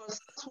analogy, because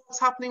that's what's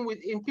happening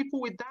in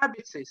people with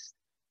diabetes.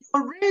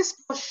 Your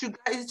raised blood sugar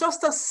is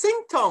just a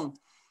symptom.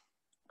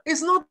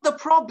 It's not the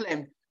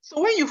problem.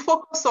 So when you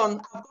focus on,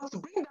 I've got to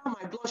bring down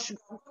my blood sugar,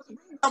 I've got to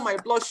bring down my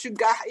blood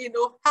sugar, you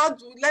know,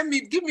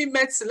 give me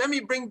medicine, let me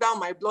bring down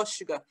my blood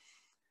sugar.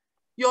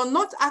 You're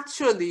not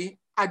actually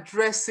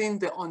addressing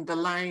the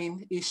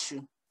underlying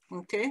issue,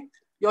 okay?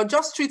 You're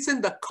just treating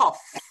the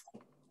cough,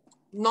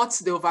 not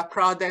the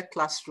overcrowded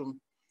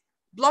classroom.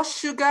 Blood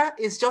sugar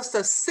is just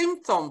a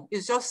symptom.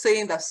 It's just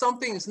saying that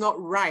something is not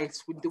right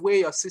with the way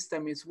your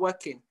system is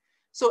working.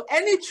 So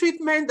any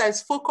treatment that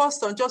is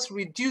focused on just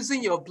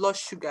reducing your blood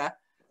sugar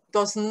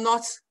does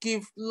not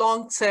give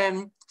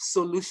long-term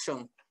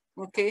solution,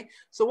 okay?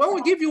 So when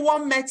we give you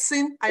one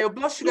medicine and your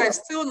blood sugar is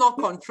still not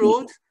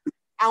controlled,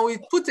 and we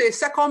put a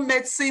second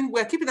medicine,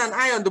 we're keeping an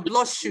eye on the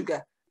blood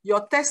sugar.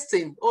 You're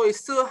testing, oh, it's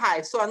still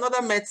high, so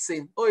another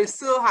medicine. Oh, it's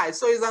still high,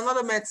 so it's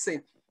another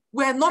medicine.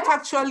 We're not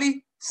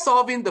actually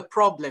solving the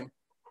problem.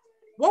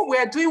 What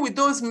we're doing with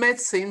those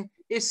medicine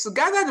is to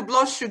gather the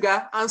blood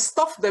sugar and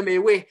stuff them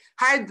away,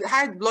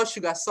 hide blood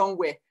sugar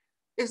somewhere.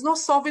 It's not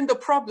solving the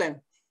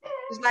problem.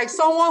 It's like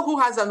someone who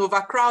has an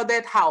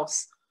overcrowded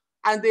house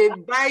and they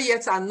buy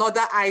yet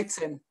another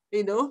item,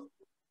 you know.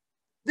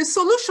 The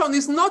solution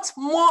is not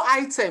more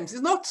items.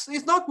 It's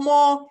not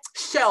more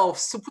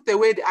shelves to put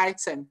away the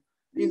item.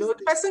 You know,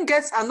 the person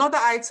gets another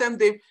item,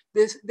 they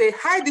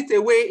hide it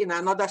away in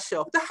another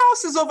shelf. The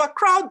house is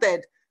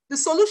overcrowded. The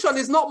solution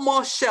is not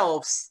more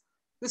shelves.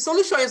 The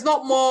solution is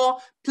not more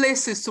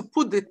places to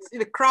put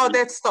the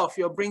crowded stuff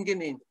you're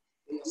bringing in.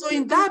 So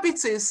in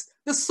diabetes,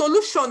 the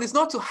solution is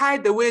not to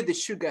hide away the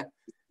sugar.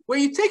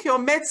 When you take your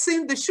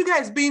medicine, the sugar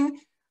is being,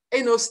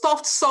 you know,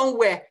 stuffed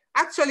somewhere.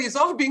 Actually, it's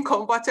all being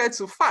converted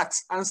to fat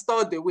and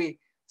stored away.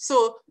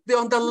 So the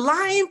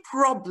underlying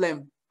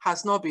problem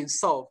has not been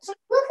solved.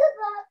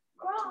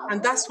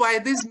 And that's why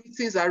these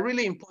meetings are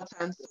really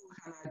important, so we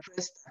can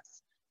address that.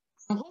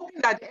 I'm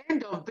hoping that at the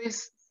end of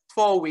this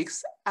 4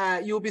 weeks,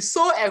 you'll be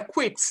so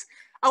equipped.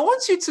 I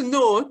want you to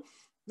know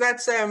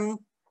that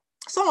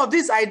some of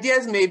these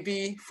ideas may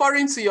be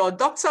foreign to your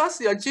doctors,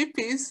 your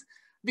GPs,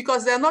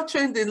 because they're not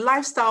trained in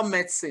lifestyle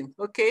medicine,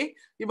 okay?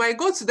 You might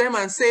go to them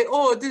and say,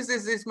 oh, this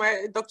is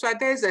my Dr.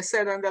 Adaeze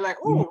said, and they're like,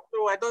 oh,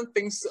 no, I don't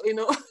think so, you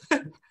know.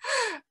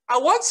 I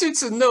want you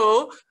to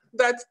know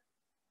that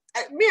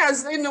me,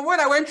 as you know, when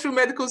I went through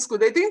medical school,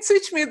 they didn't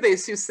teach me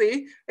this, you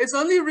see. It's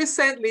only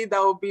recently that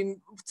I've been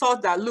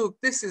taught that, look,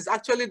 this is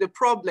actually the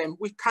problem.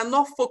 We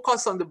cannot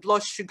focus on the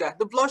blood sugar.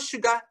 The blood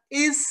sugar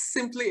is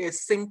simply a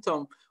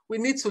symptom. We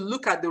need to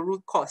look at the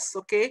root cause,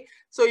 okay?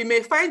 So you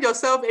may find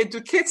yourself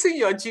educating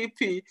your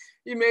GP.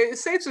 You may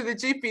say to the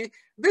GP,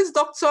 this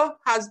doctor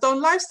has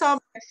done lifestyle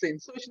medicine,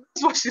 so she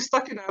knows what she's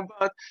talking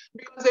about,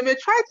 because they may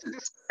try to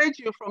discourage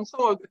you from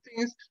some of the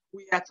things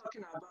we are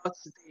talking about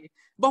today.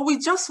 But we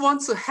just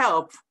want to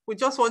help. We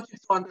just want you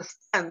to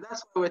understand.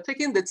 That's why we're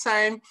taking the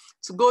time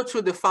to go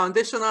through the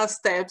foundational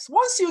steps.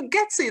 Once you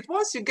get it,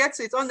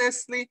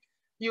 honestly,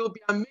 you'll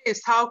be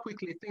amazed how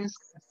quickly things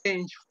can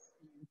change.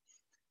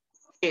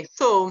 Okay,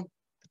 so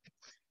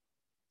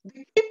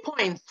the key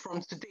points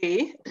from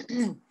today,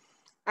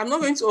 I'm not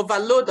going to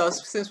overload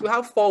us since we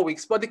have 4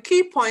 weeks, but the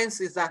key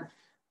points is that,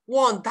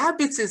 one,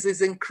 diabetes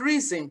is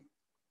increasing.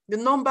 The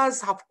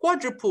numbers have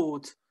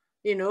quadrupled.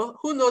 You know,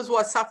 who knows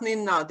what's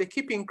happening now? They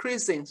keep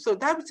increasing. So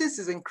diabetes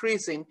is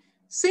increasing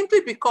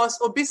simply because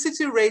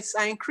obesity rates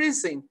are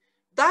increasing.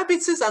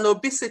 Diabetes and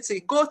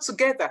obesity go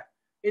together.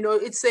 You know,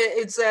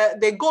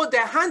 they go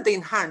hand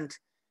in hand.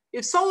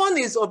 If someone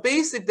is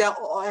obese, if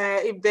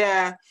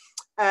their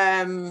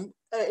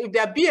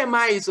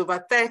BMI is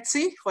over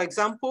 30, for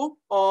example,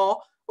 or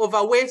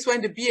overweight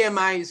when the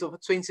BMI is over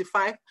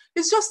 25,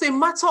 it's just a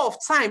matter of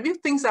time. If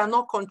things are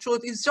not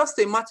controlled, it's just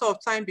a matter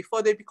of time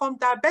before they become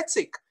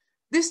diabetic.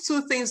 These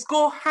two things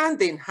go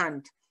hand in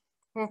hand,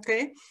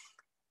 okay?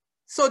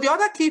 So the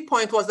other key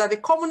point was that the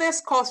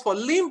commonest cause for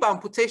limb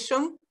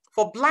amputation,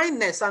 for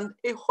blindness, and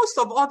a host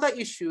of other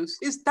issues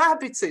is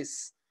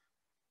diabetes.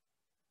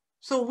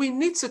 So we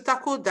need to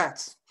tackle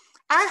that.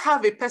 I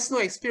have a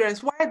personal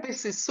experience why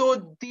this is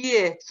so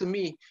dear to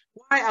me,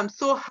 why I'm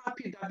so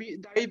happy that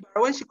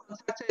Dayibara, when she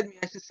contacted me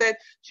and she said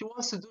she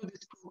wants to do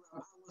this program, I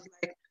was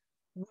like,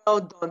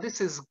 well done,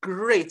 this is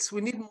great. We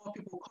need more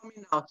people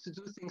coming out to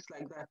do things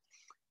like that.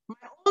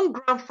 My own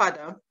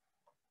grandfather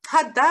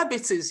had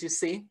diabetes, you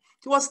see.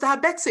 He was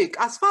diabetic.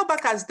 As far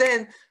back as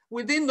then,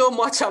 we didn't know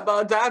much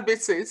about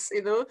diabetes,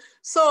 you know.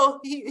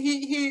 So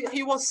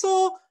he was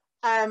so,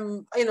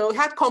 you know, he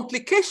had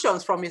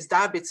complications from his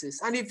diabetes,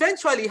 and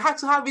eventually he had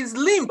to have his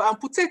limb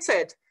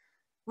amputated.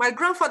 My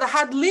grandfather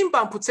had limb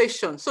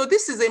amputation. So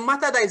this is a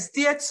matter that is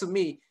dear to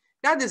me.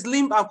 He had his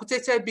limb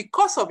amputated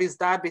because of his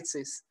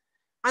diabetes.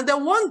 And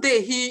then one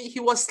day he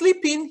was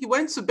sleeping, he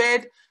went to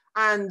bed,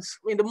 and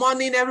in the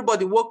morning,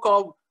 everybody woke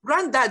up.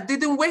 Granddad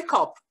didn't wake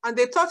up, and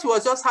they thought he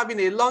was just having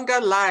a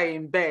longer lie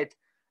in bed,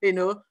 you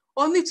know,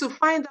 only to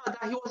find out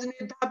that he was in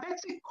a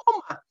diabetic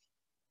coma.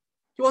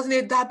 He was in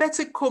a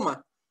diabetic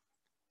coma.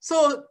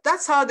 So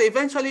that's how they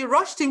eventually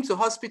rushed him to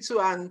hospital,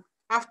 and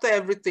after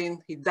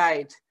everything, he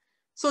died.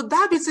 So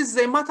diabetes is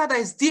a matter that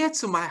is dear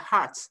to my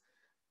heart.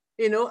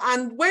 You know,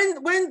 and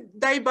when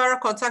Dayibara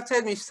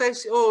contacted me, she said,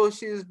 oh,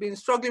 she's been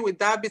struggling with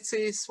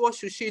diabetes. What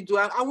should she do?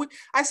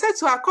 I said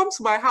to her, come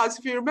to my house.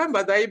 If you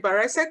remember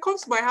Dayibara, I said, come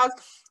to my house,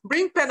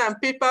 bring pen and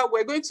paper.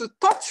 We're going to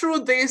talk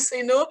through this,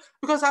 you know,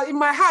 because in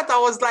my heart, I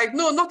was like,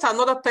 no, not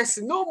another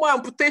person. No more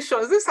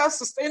amputations. This has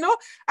to stay, you know.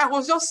 I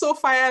was just so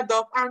fired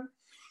up. And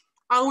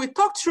we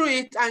talked through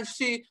it, and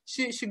she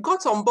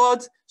got on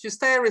board. She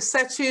started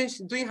researching, she's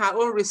doing her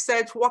own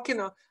research,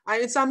 working on,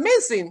 and it's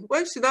amazing.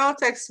 When she now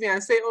texts me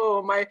and say,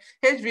 oh, my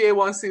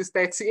HbA1c is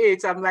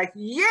 38, I'm like,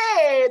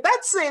 yay,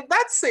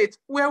 that's it.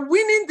 We're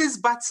winning this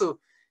battle.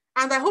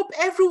 And I hope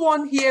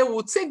everyone here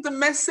will take the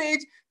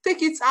message,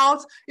 take it out.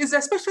 It's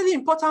especially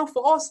important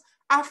for us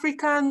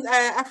African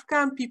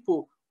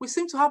people. We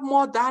seem to have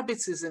more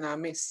diabetes in our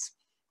midst.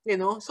 You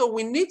know, so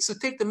we need to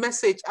take the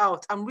message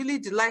out. I'm really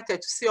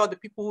delighted to see all the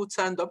people who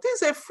turned up.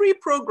 This is a free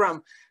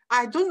program.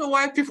 I don't know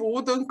why people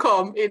wouldn't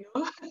come, you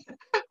know,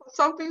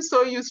 something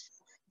so useful.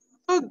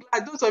 I'm so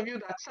glad those of you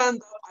that turned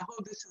up, I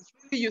hope this is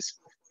really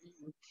useful for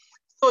you.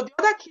 So the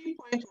other key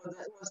point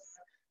was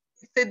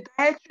it's a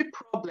dietary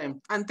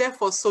problem, and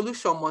therefore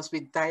solution must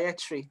be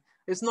dietary.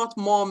 It's not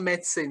more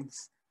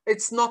medicines.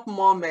 It's not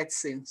more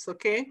medicines,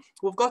 okay?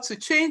 We've got to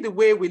change the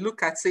way we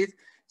look at it,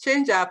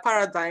 change our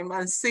paradigm,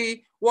 and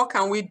see what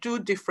can we do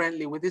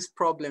differently with this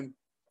problem.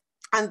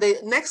 And the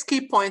next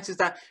key point is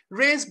that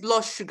raised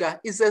blood sugar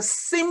is a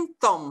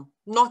symptom,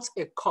 not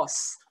a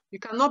cause. You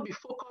cannot be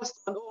focused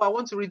on, oh, I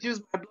want to reduce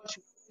my blood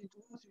sugar. You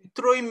want to be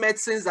throwing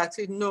medicines at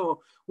it. No,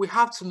 we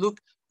have to look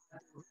at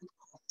the root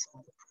cause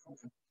of the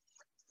problem.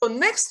 So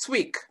next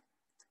week,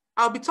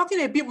 I'll be talking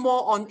a bit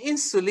more on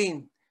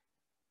insulin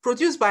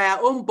produced by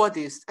our own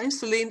bodies.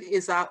 Insulin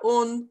is our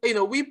own, you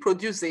know, we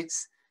produce it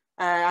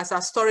as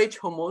a storage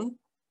hormone.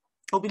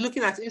 We'll be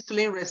looking at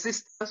insulin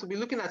resistance. We'll be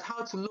looking at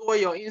how to lower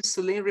your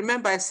insulin.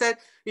 Remember, I said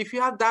if you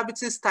have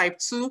diabetes type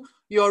 2,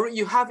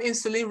 you have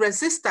insulin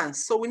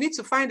resistance. So we need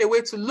to find a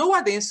way to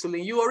lower the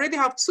insulin. You already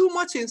have too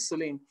much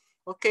insulin,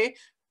 okay?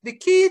 The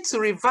key to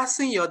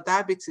reversing your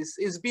diabetes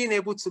is being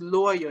able to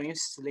lower your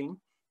insulin,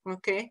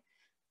 okay?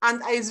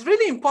 And it's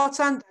really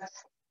important that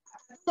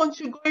I don't want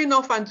you going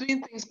off and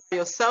doing things by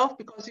yourself,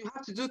 because you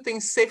have to do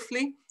things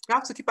safely. You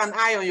have to keep an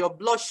eye on your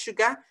blood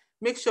sugar.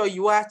 Make sure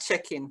you are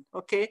checking,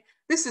 okay?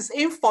 This is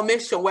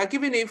information. We're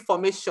giving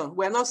information.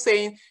 We're not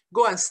saying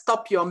go and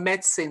stop your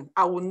medicine.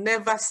 I will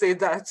never say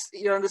that.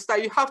 You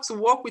understand? You have to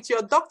work with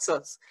your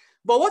doctors.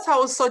 But what I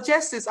would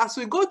suggest is, as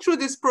we go through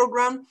this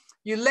program,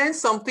 you learn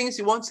some things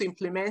you want to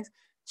implement.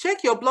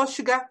 Check your blood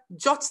sugar,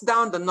 jot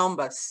down the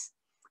numbers.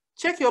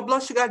 Check your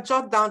blood sugar,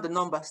 jot down the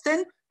numbers.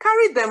 Then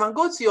carry them and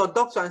go to your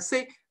doctor and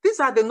say, these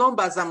are the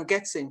numbers I'm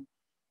getting.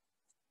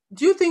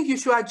 Do you think you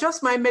should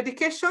adjust my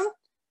medication?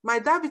 My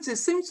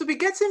diabetes seems to be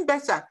getting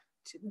better.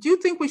 Do you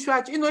think we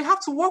should, you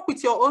have to work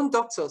with your own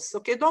doctors,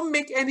 okay? Don't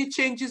make any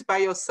changes by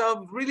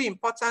yourself. Really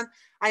important.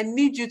 I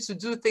need you to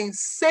do things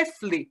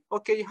safely,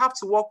 okay? You have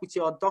to work with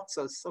your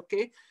doctors,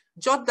 okay?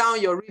 Jot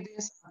down your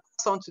readings and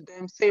pass on to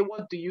them. Say,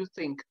 what do you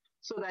think?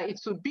 So that it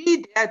will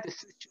be their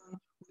decision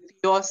with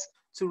yours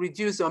to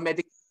reduce your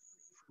medication,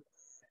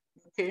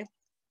 okay?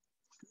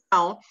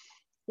 Now,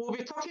 we'll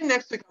be talking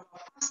next week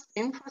about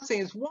fasting. Fasting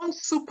is one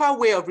super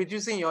way of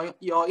reducing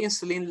your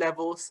insulin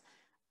levels.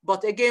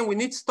 But again, we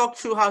need to talk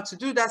through how to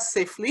do that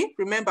safely.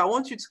 Remember, I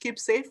want you to keep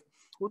safe.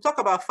 We'll talk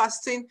about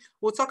fasting.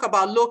 We'll talk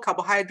about low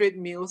carbohydrate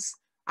meals.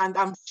 And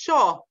I'm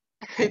sure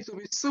it will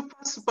be super,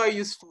 super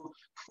useful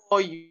for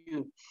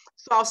you.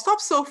 So I'll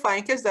stop so far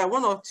in case there are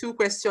one or two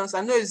questions.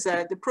 I know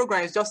the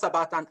program is just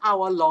about an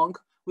hour long.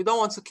 We don't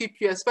want to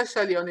keep you,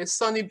 especially on a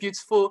sunny,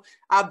 beautiful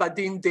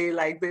Aberdeen day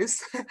like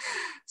this.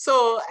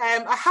 So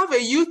I have a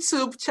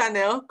YouTube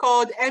channel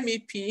called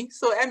MEP.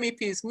 So MEP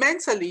is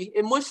Mentally,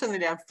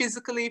 Emotionally, and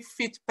Physically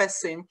Fit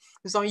Person.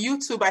 It's on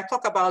YouTube. I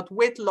talk about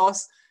weight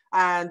loss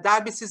and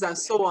diabetes and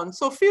so on.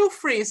 So feel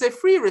free. It's a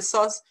free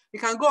resource. You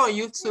can go on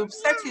YouTube,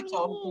 search it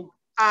up,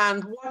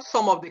 and watch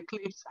some of the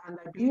clips. And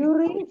I believe it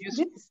will be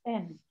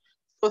useful.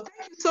 So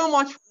thank you so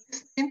much for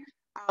listening.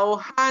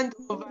 I'll hand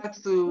over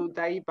to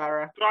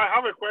Dayibara. So I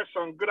have a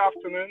question. Good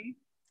afternoon.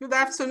 Good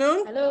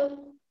afternoon. Hello.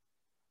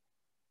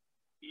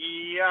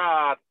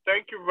 Yeah,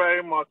 thank you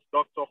very much,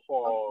 Doctor,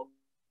 for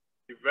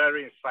the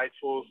very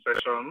insightful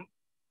session.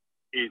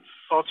 It's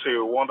such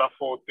a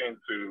wonderful thing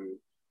to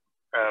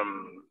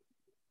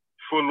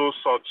follow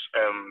such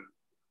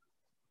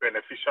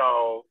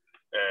beneficial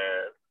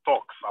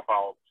talks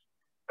about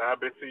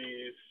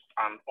diabetes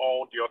and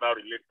all the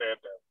other related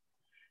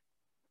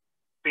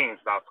things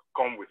that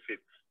come with it.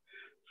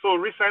 So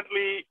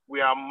recently, we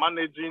are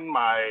managing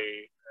my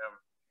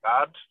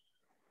dad,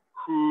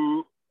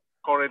 who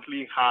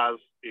currently has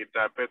a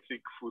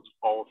diabetic foot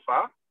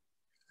ulcer.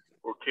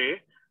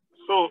 Okay,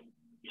 so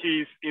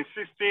he's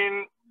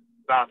insisting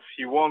that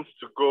he wants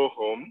to go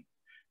home,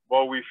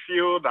 but we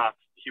feel that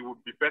he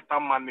would be better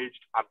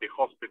managed at the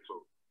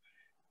hospital.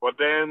 But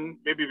then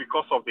maybe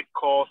because of the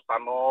cost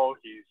and all,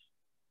 he's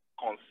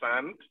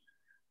concerned,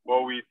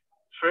 but we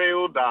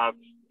feel that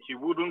he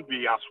wouldn't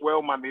be as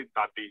well managed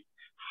at the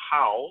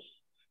house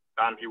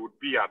than he would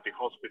be at the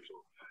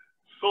hospital.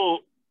 So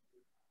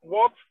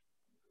what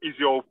is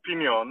your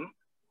opinion,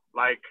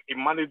 like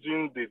in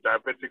managing the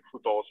diabetic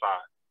foot ulcer?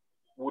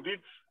 Would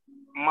it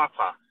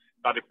matter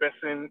that the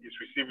person is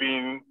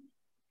receiving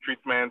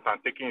treatment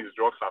and taking his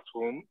drugs at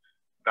home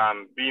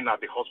than being at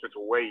the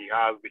hospital where he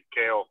has the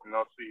care of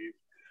nurses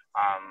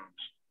and,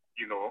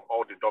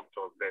 all the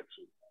doctors there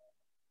too?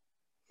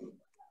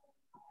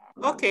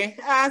 Okay,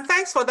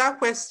 thanks for that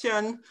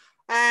question.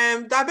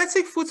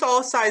 Diabetic foot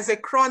ulcer is a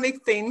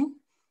chronic thing.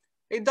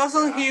 It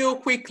doesn't heal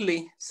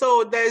quickly.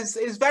 So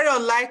it's very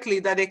unlikely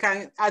that they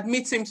can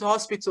admit him to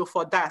hospital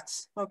for that,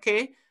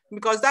 okay?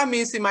 Because that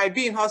means he might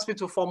be in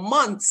hospital for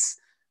months.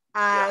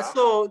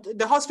 So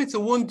the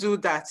hospital won't do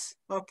that,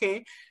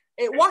 okay?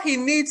 What he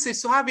needs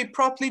is to have it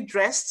properly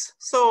dressed.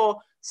 So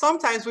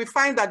sometimes we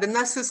find that the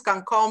nurses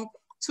can come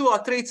 2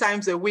 or 3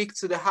 times a week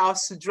to the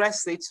house to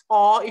dress it.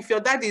 Or if your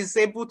dad is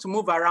able to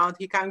move around,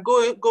 he can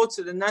go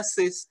to the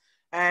nurses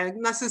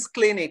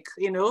clinic,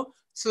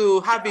 to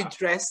have it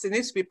dressed. It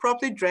needs to be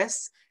properly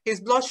dressed. His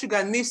blood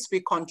sugar needs to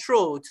be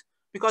controlled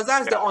because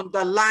that's the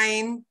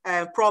underlying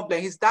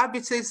problem. His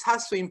diabetes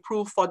has to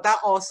improve for that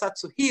ulcer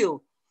to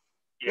heal,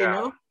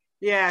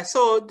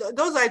 So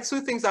those are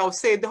 2 things I would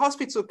say. The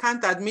hospital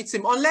can't admit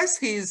him unless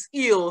he's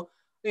ill,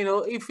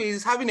 if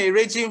he's having a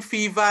raging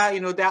fever,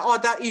 there are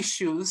other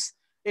issues,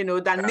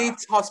 that need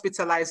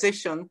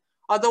hospitalization.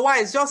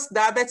 Otherwise, just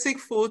diabetic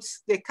foot,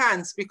 they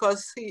can't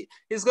because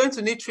he's going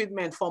to need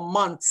treatment for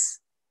months.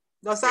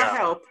 Does that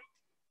help?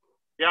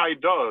 Yeah,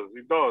 it does.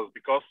 It does,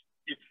 because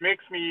it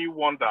makes me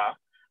wonder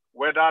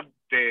whether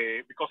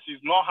because he's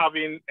not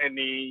having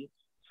any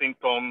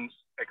symptoms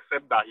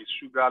except that his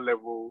sugar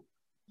level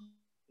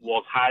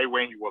was high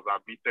when he was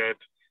admitted,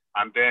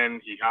 and then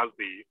he has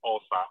the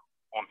ulcer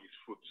on his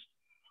foot.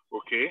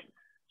 Okay,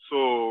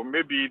 So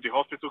maybe the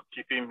hospital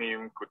keeping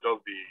him could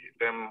just be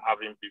them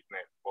having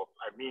business. But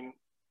I mean,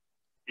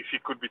 if he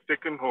could be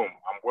taken home,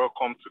 I'm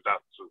welcome to that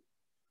too.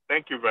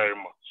 Thank you very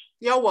much.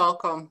 You're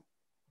welcome.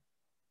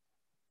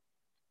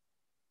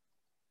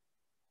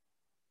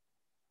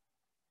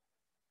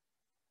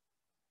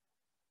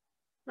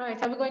 Right,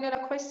 have we got any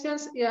other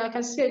questions? Yeah, I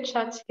can see a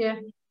chat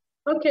here.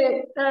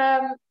 Okay,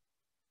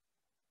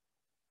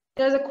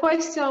 there's a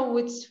question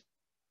with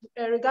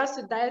regards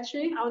to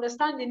dietary. I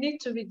understand the need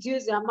to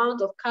reduce the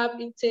amount of carb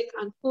intake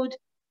and food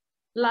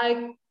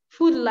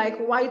like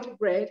white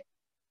bread.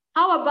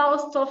 How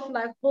about stuff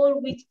like whole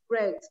wheat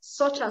bread,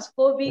 such as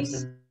whole wheat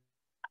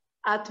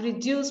at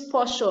reduced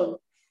portion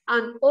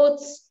and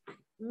oats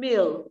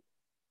meal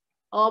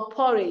or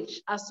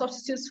porridge as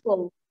substitutes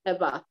for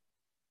eba?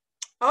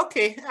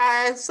 Okay,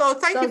 so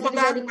thank you for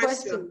that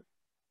question.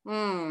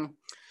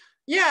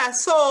 Yeah,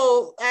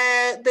 so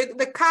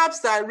the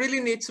carbs that really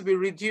need to be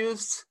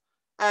reduced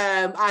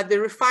are the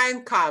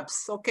refined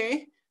carbs,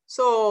 okay?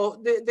 So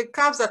the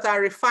carbs that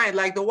are refined,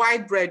 like the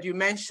white bread you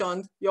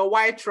mentioned, your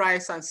white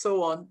rice and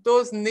so on,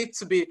 those need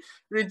to be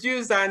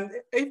reduced and,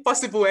 if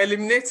possible,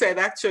 eliminated,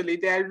 actually.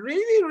 They're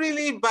really,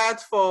 really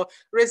bad for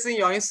raising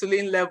your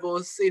insulin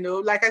levels. You know,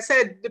 like I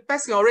said, the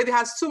person already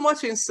has too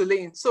much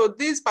insulin. So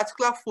these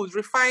particular foods,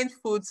 refined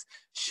foods,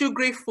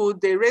 sugary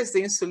food, they raise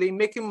the insulin,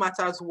 making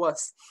matters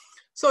worse.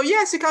 So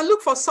yes, you can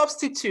look for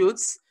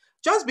substitutes.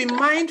 Just be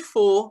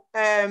mindful,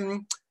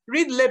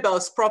 read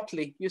labels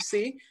properly, you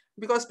see,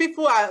 because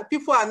people are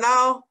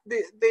now,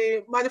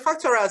 the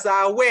manufacturers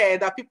are aware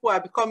that people are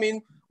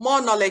becoming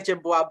more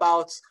knowledgeable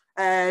about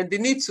the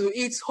need to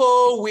eat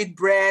whole wheat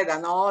bread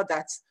and all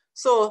that.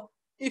 So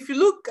if you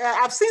look,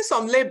 I've seen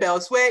some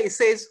labels where it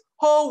says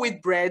whole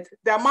wheat bread,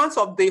 the amount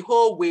of the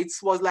whole wheat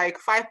was like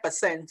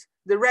 5%.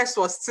 The rest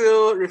was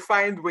still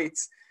refined wheat.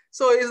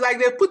 So it's like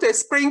they put a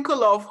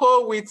sprinkle of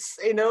whole wheat,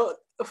 you know,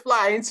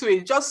 flour into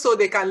it just so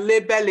they can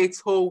label it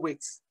whole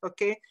wheat,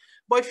 okay?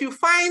 But if you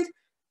find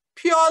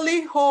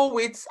purely whole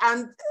wheat,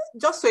 and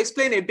just to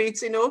explain a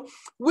bit, you know,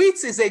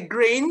 wheat is a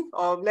grain,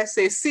 or let's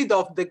say seed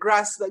of the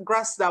grass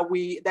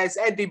that is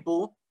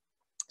edible.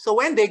 So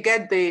when they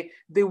get the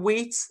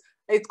wheat,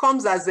 it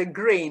comes as a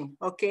grain,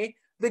 okay?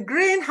 The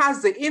grain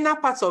has the inner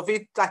part of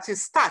it that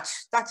is starch,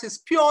 that is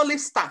purely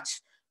starch.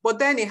 But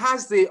then it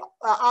has the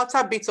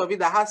outer bits of it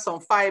that has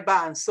some fiber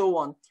and so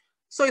on.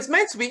 So it's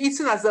meant to be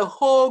eaten as a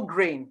whole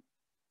grain,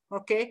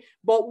 okay?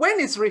 But when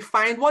it's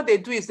refined, what they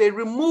do is they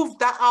remove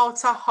that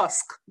outer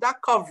husk,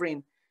 that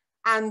covering,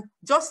 and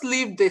just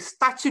leave the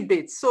starchy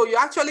bits. So you're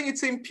actually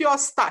eating pure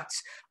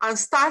starch, and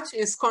starch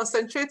is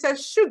concentrated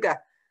sugar,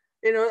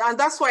 you know, and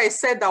that's why I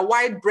said that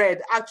white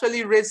bread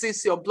actually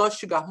raises your blood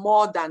sugar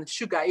more than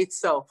sugar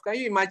itself. Can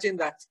you imagine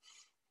that?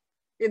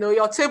 You know,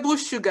 your table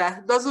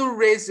sugar doesn't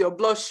raise your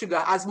blood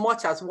sugar as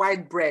much as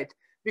white bread,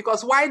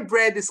 because white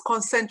bread is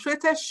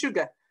concentrated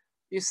sugar,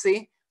 you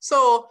see.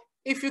 So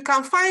if you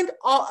can find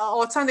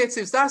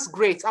alternatives, that's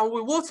great. And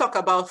we will talk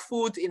about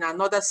food in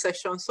another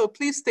session. So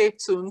please stay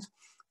tuned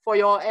for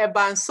your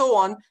eba and so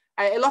on.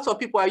 A lot of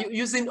people are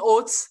using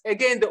oats.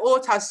 Again, the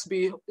oat has to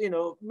be, you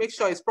know, make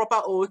sure it's proper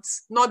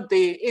oats, not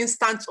the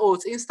instant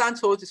oats.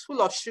 Instant oats is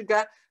full of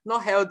sugar,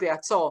 not healthy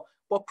at all.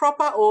 But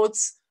proper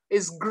oats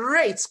is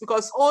great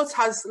because oats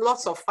has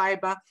lots of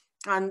fiber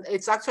and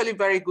it's actually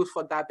very good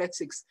for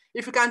diabetics.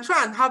 If you can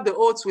try and have the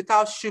oats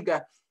without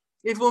sugar,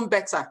 even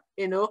better,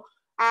 you know.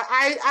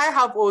 I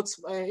have oats,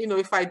 you know,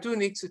 if I do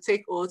need to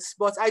take oats,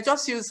 but I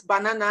just use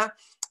banana,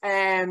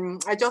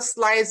 I just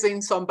slice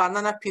in some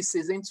banana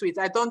pieces into it.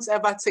 I don't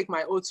ever take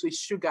my oats with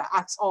sugar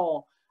at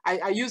all.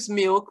 I use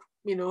milk,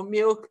 you know,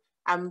 milk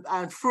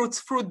and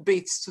fruit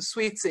bits to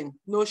sweeten,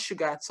 no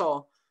sugar at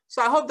all.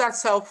 So I hope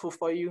that's helpful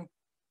for you.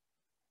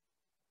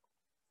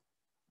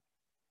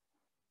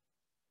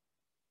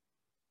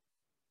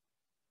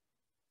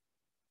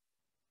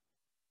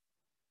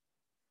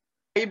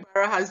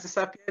 Dayibara has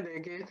disappeared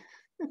again.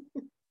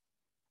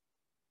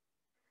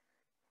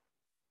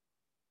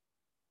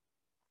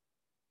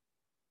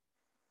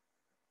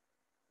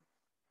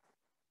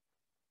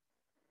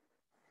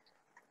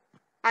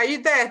 Are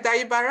you there,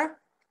 Dayibara?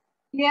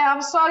 Yeah,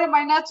 I'm sorry,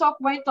 my network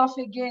went off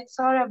again.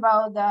 Sorry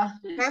about that.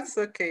 That's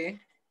okay.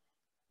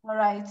 All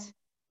right.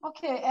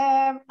 Okay,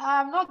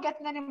 I'm not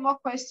getting any more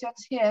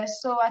questions here,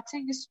 so I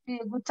think this would be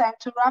a good time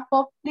to wrap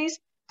up, please.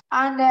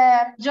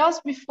 And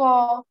just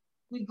before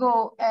we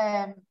go,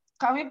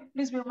 can we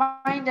please be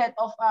reminded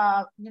of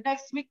the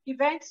next week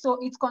event? So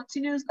it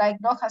continues, like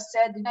Doc has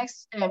said, the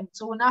next,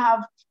 so we'll now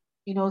have,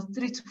 you know,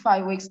 3 to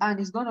 5 weeks, and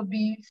it's going to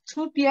be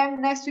 2 p.m.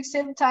 next week,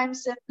 same time,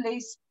 same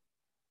place,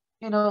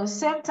 you know,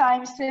 same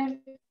time,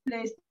 same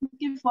place.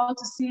 Looking forward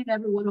to seeing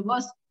every one of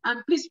us.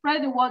 And please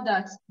spread the word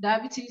that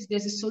diabetes,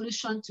 there's a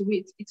solution to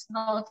it. It's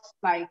not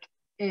like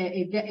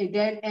a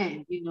dead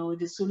end, you know,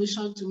 the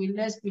solution to it.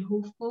 Let's be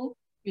hopeful,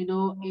 you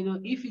know,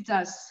 if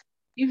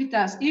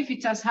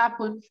it has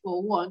happened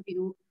for one, you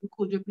know, we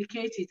could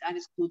replicate it and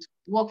it could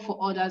work for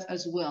others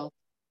as well.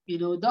 You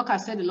know, Doc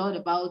has said a lot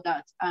about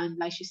that. And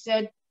like she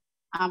said,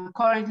 I'm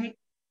currently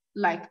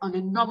like on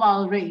a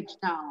normal range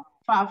now,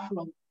 far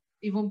from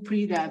even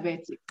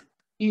pre-diabetic.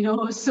 You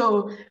know,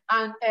 so,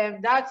 and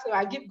that's,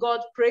 I give God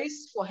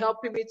praise for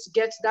helping me to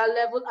get to that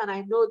level. And I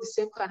know the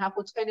same can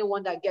happen to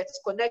anyone that gets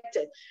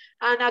connected.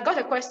 And I got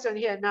a question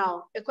here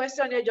now. A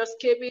question here just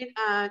came in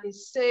and it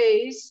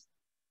says,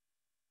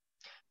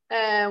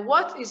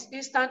 what is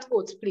instant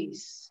oats,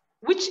 please?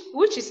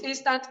 Which is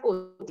instant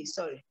oats?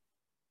 Sorry.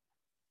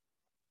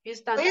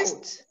 Instant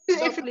oats.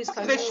 If you go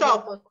to the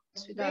shop,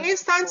 the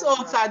instant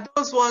oats are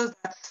those ones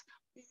that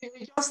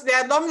they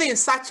are normally in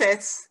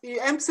sachets.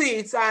 You empty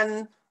it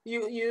and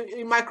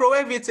you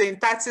microwave it in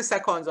 30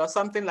 seconds or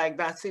something like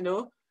that, you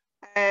know.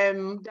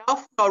 They're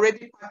often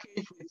already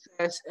packaged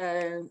with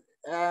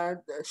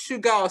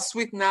sugar or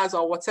sweeteners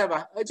or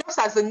whatever. Just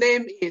as the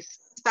name is,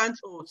 instant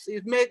oats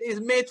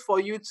is made for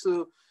you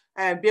to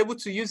be able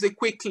to use it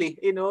quickly,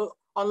 you know,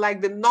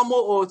 unlike the normal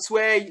oats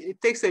where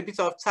it takes a bit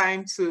of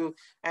time to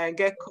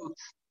get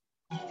cooked.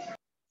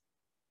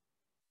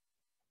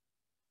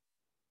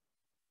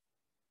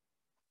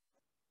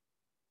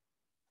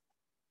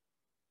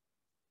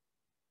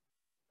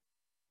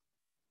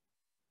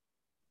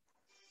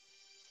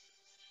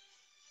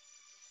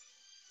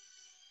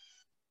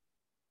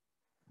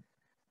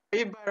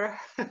 Dayibara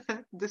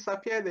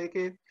disappeared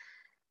again.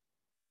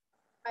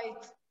 Right.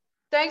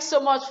 Thanks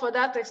so much for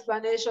that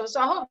explanation. So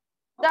I hope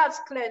that's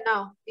clear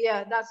now.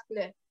 Yeah, that's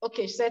clear.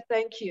 Okay, she said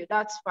thank you.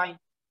 That's fine.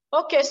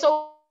 Okay,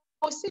 so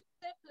we'll see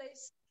the same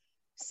place,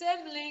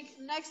 same link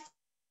next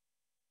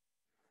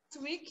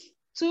week,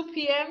 2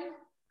 p.m.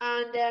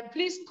 And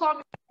please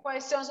comment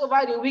questions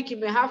over the week. You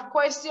may have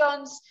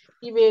questions.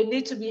 You may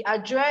need to be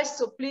addressed.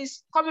 So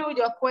please come in with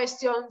your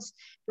questions,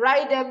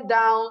 write them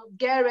down,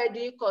 get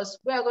ready, because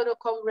we're going to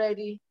come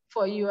ready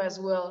for you as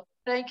well.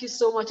 Thank you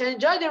so much.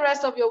 Enjoy the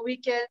rest of your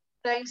weekend.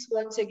 Thanks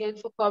once again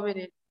for coming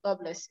in. God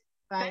bless you.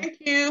 Bye. Thank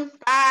you.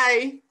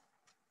 Bye.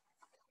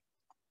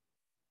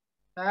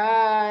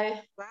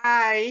 Bye.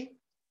 Bye.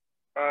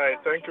 Bye.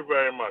 Thank you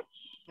very much.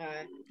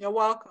 Bye. You're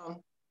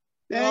welcome.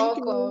 Thank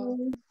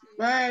you.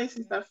 Bye,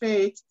 Sister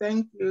Faith.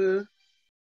 Thank you.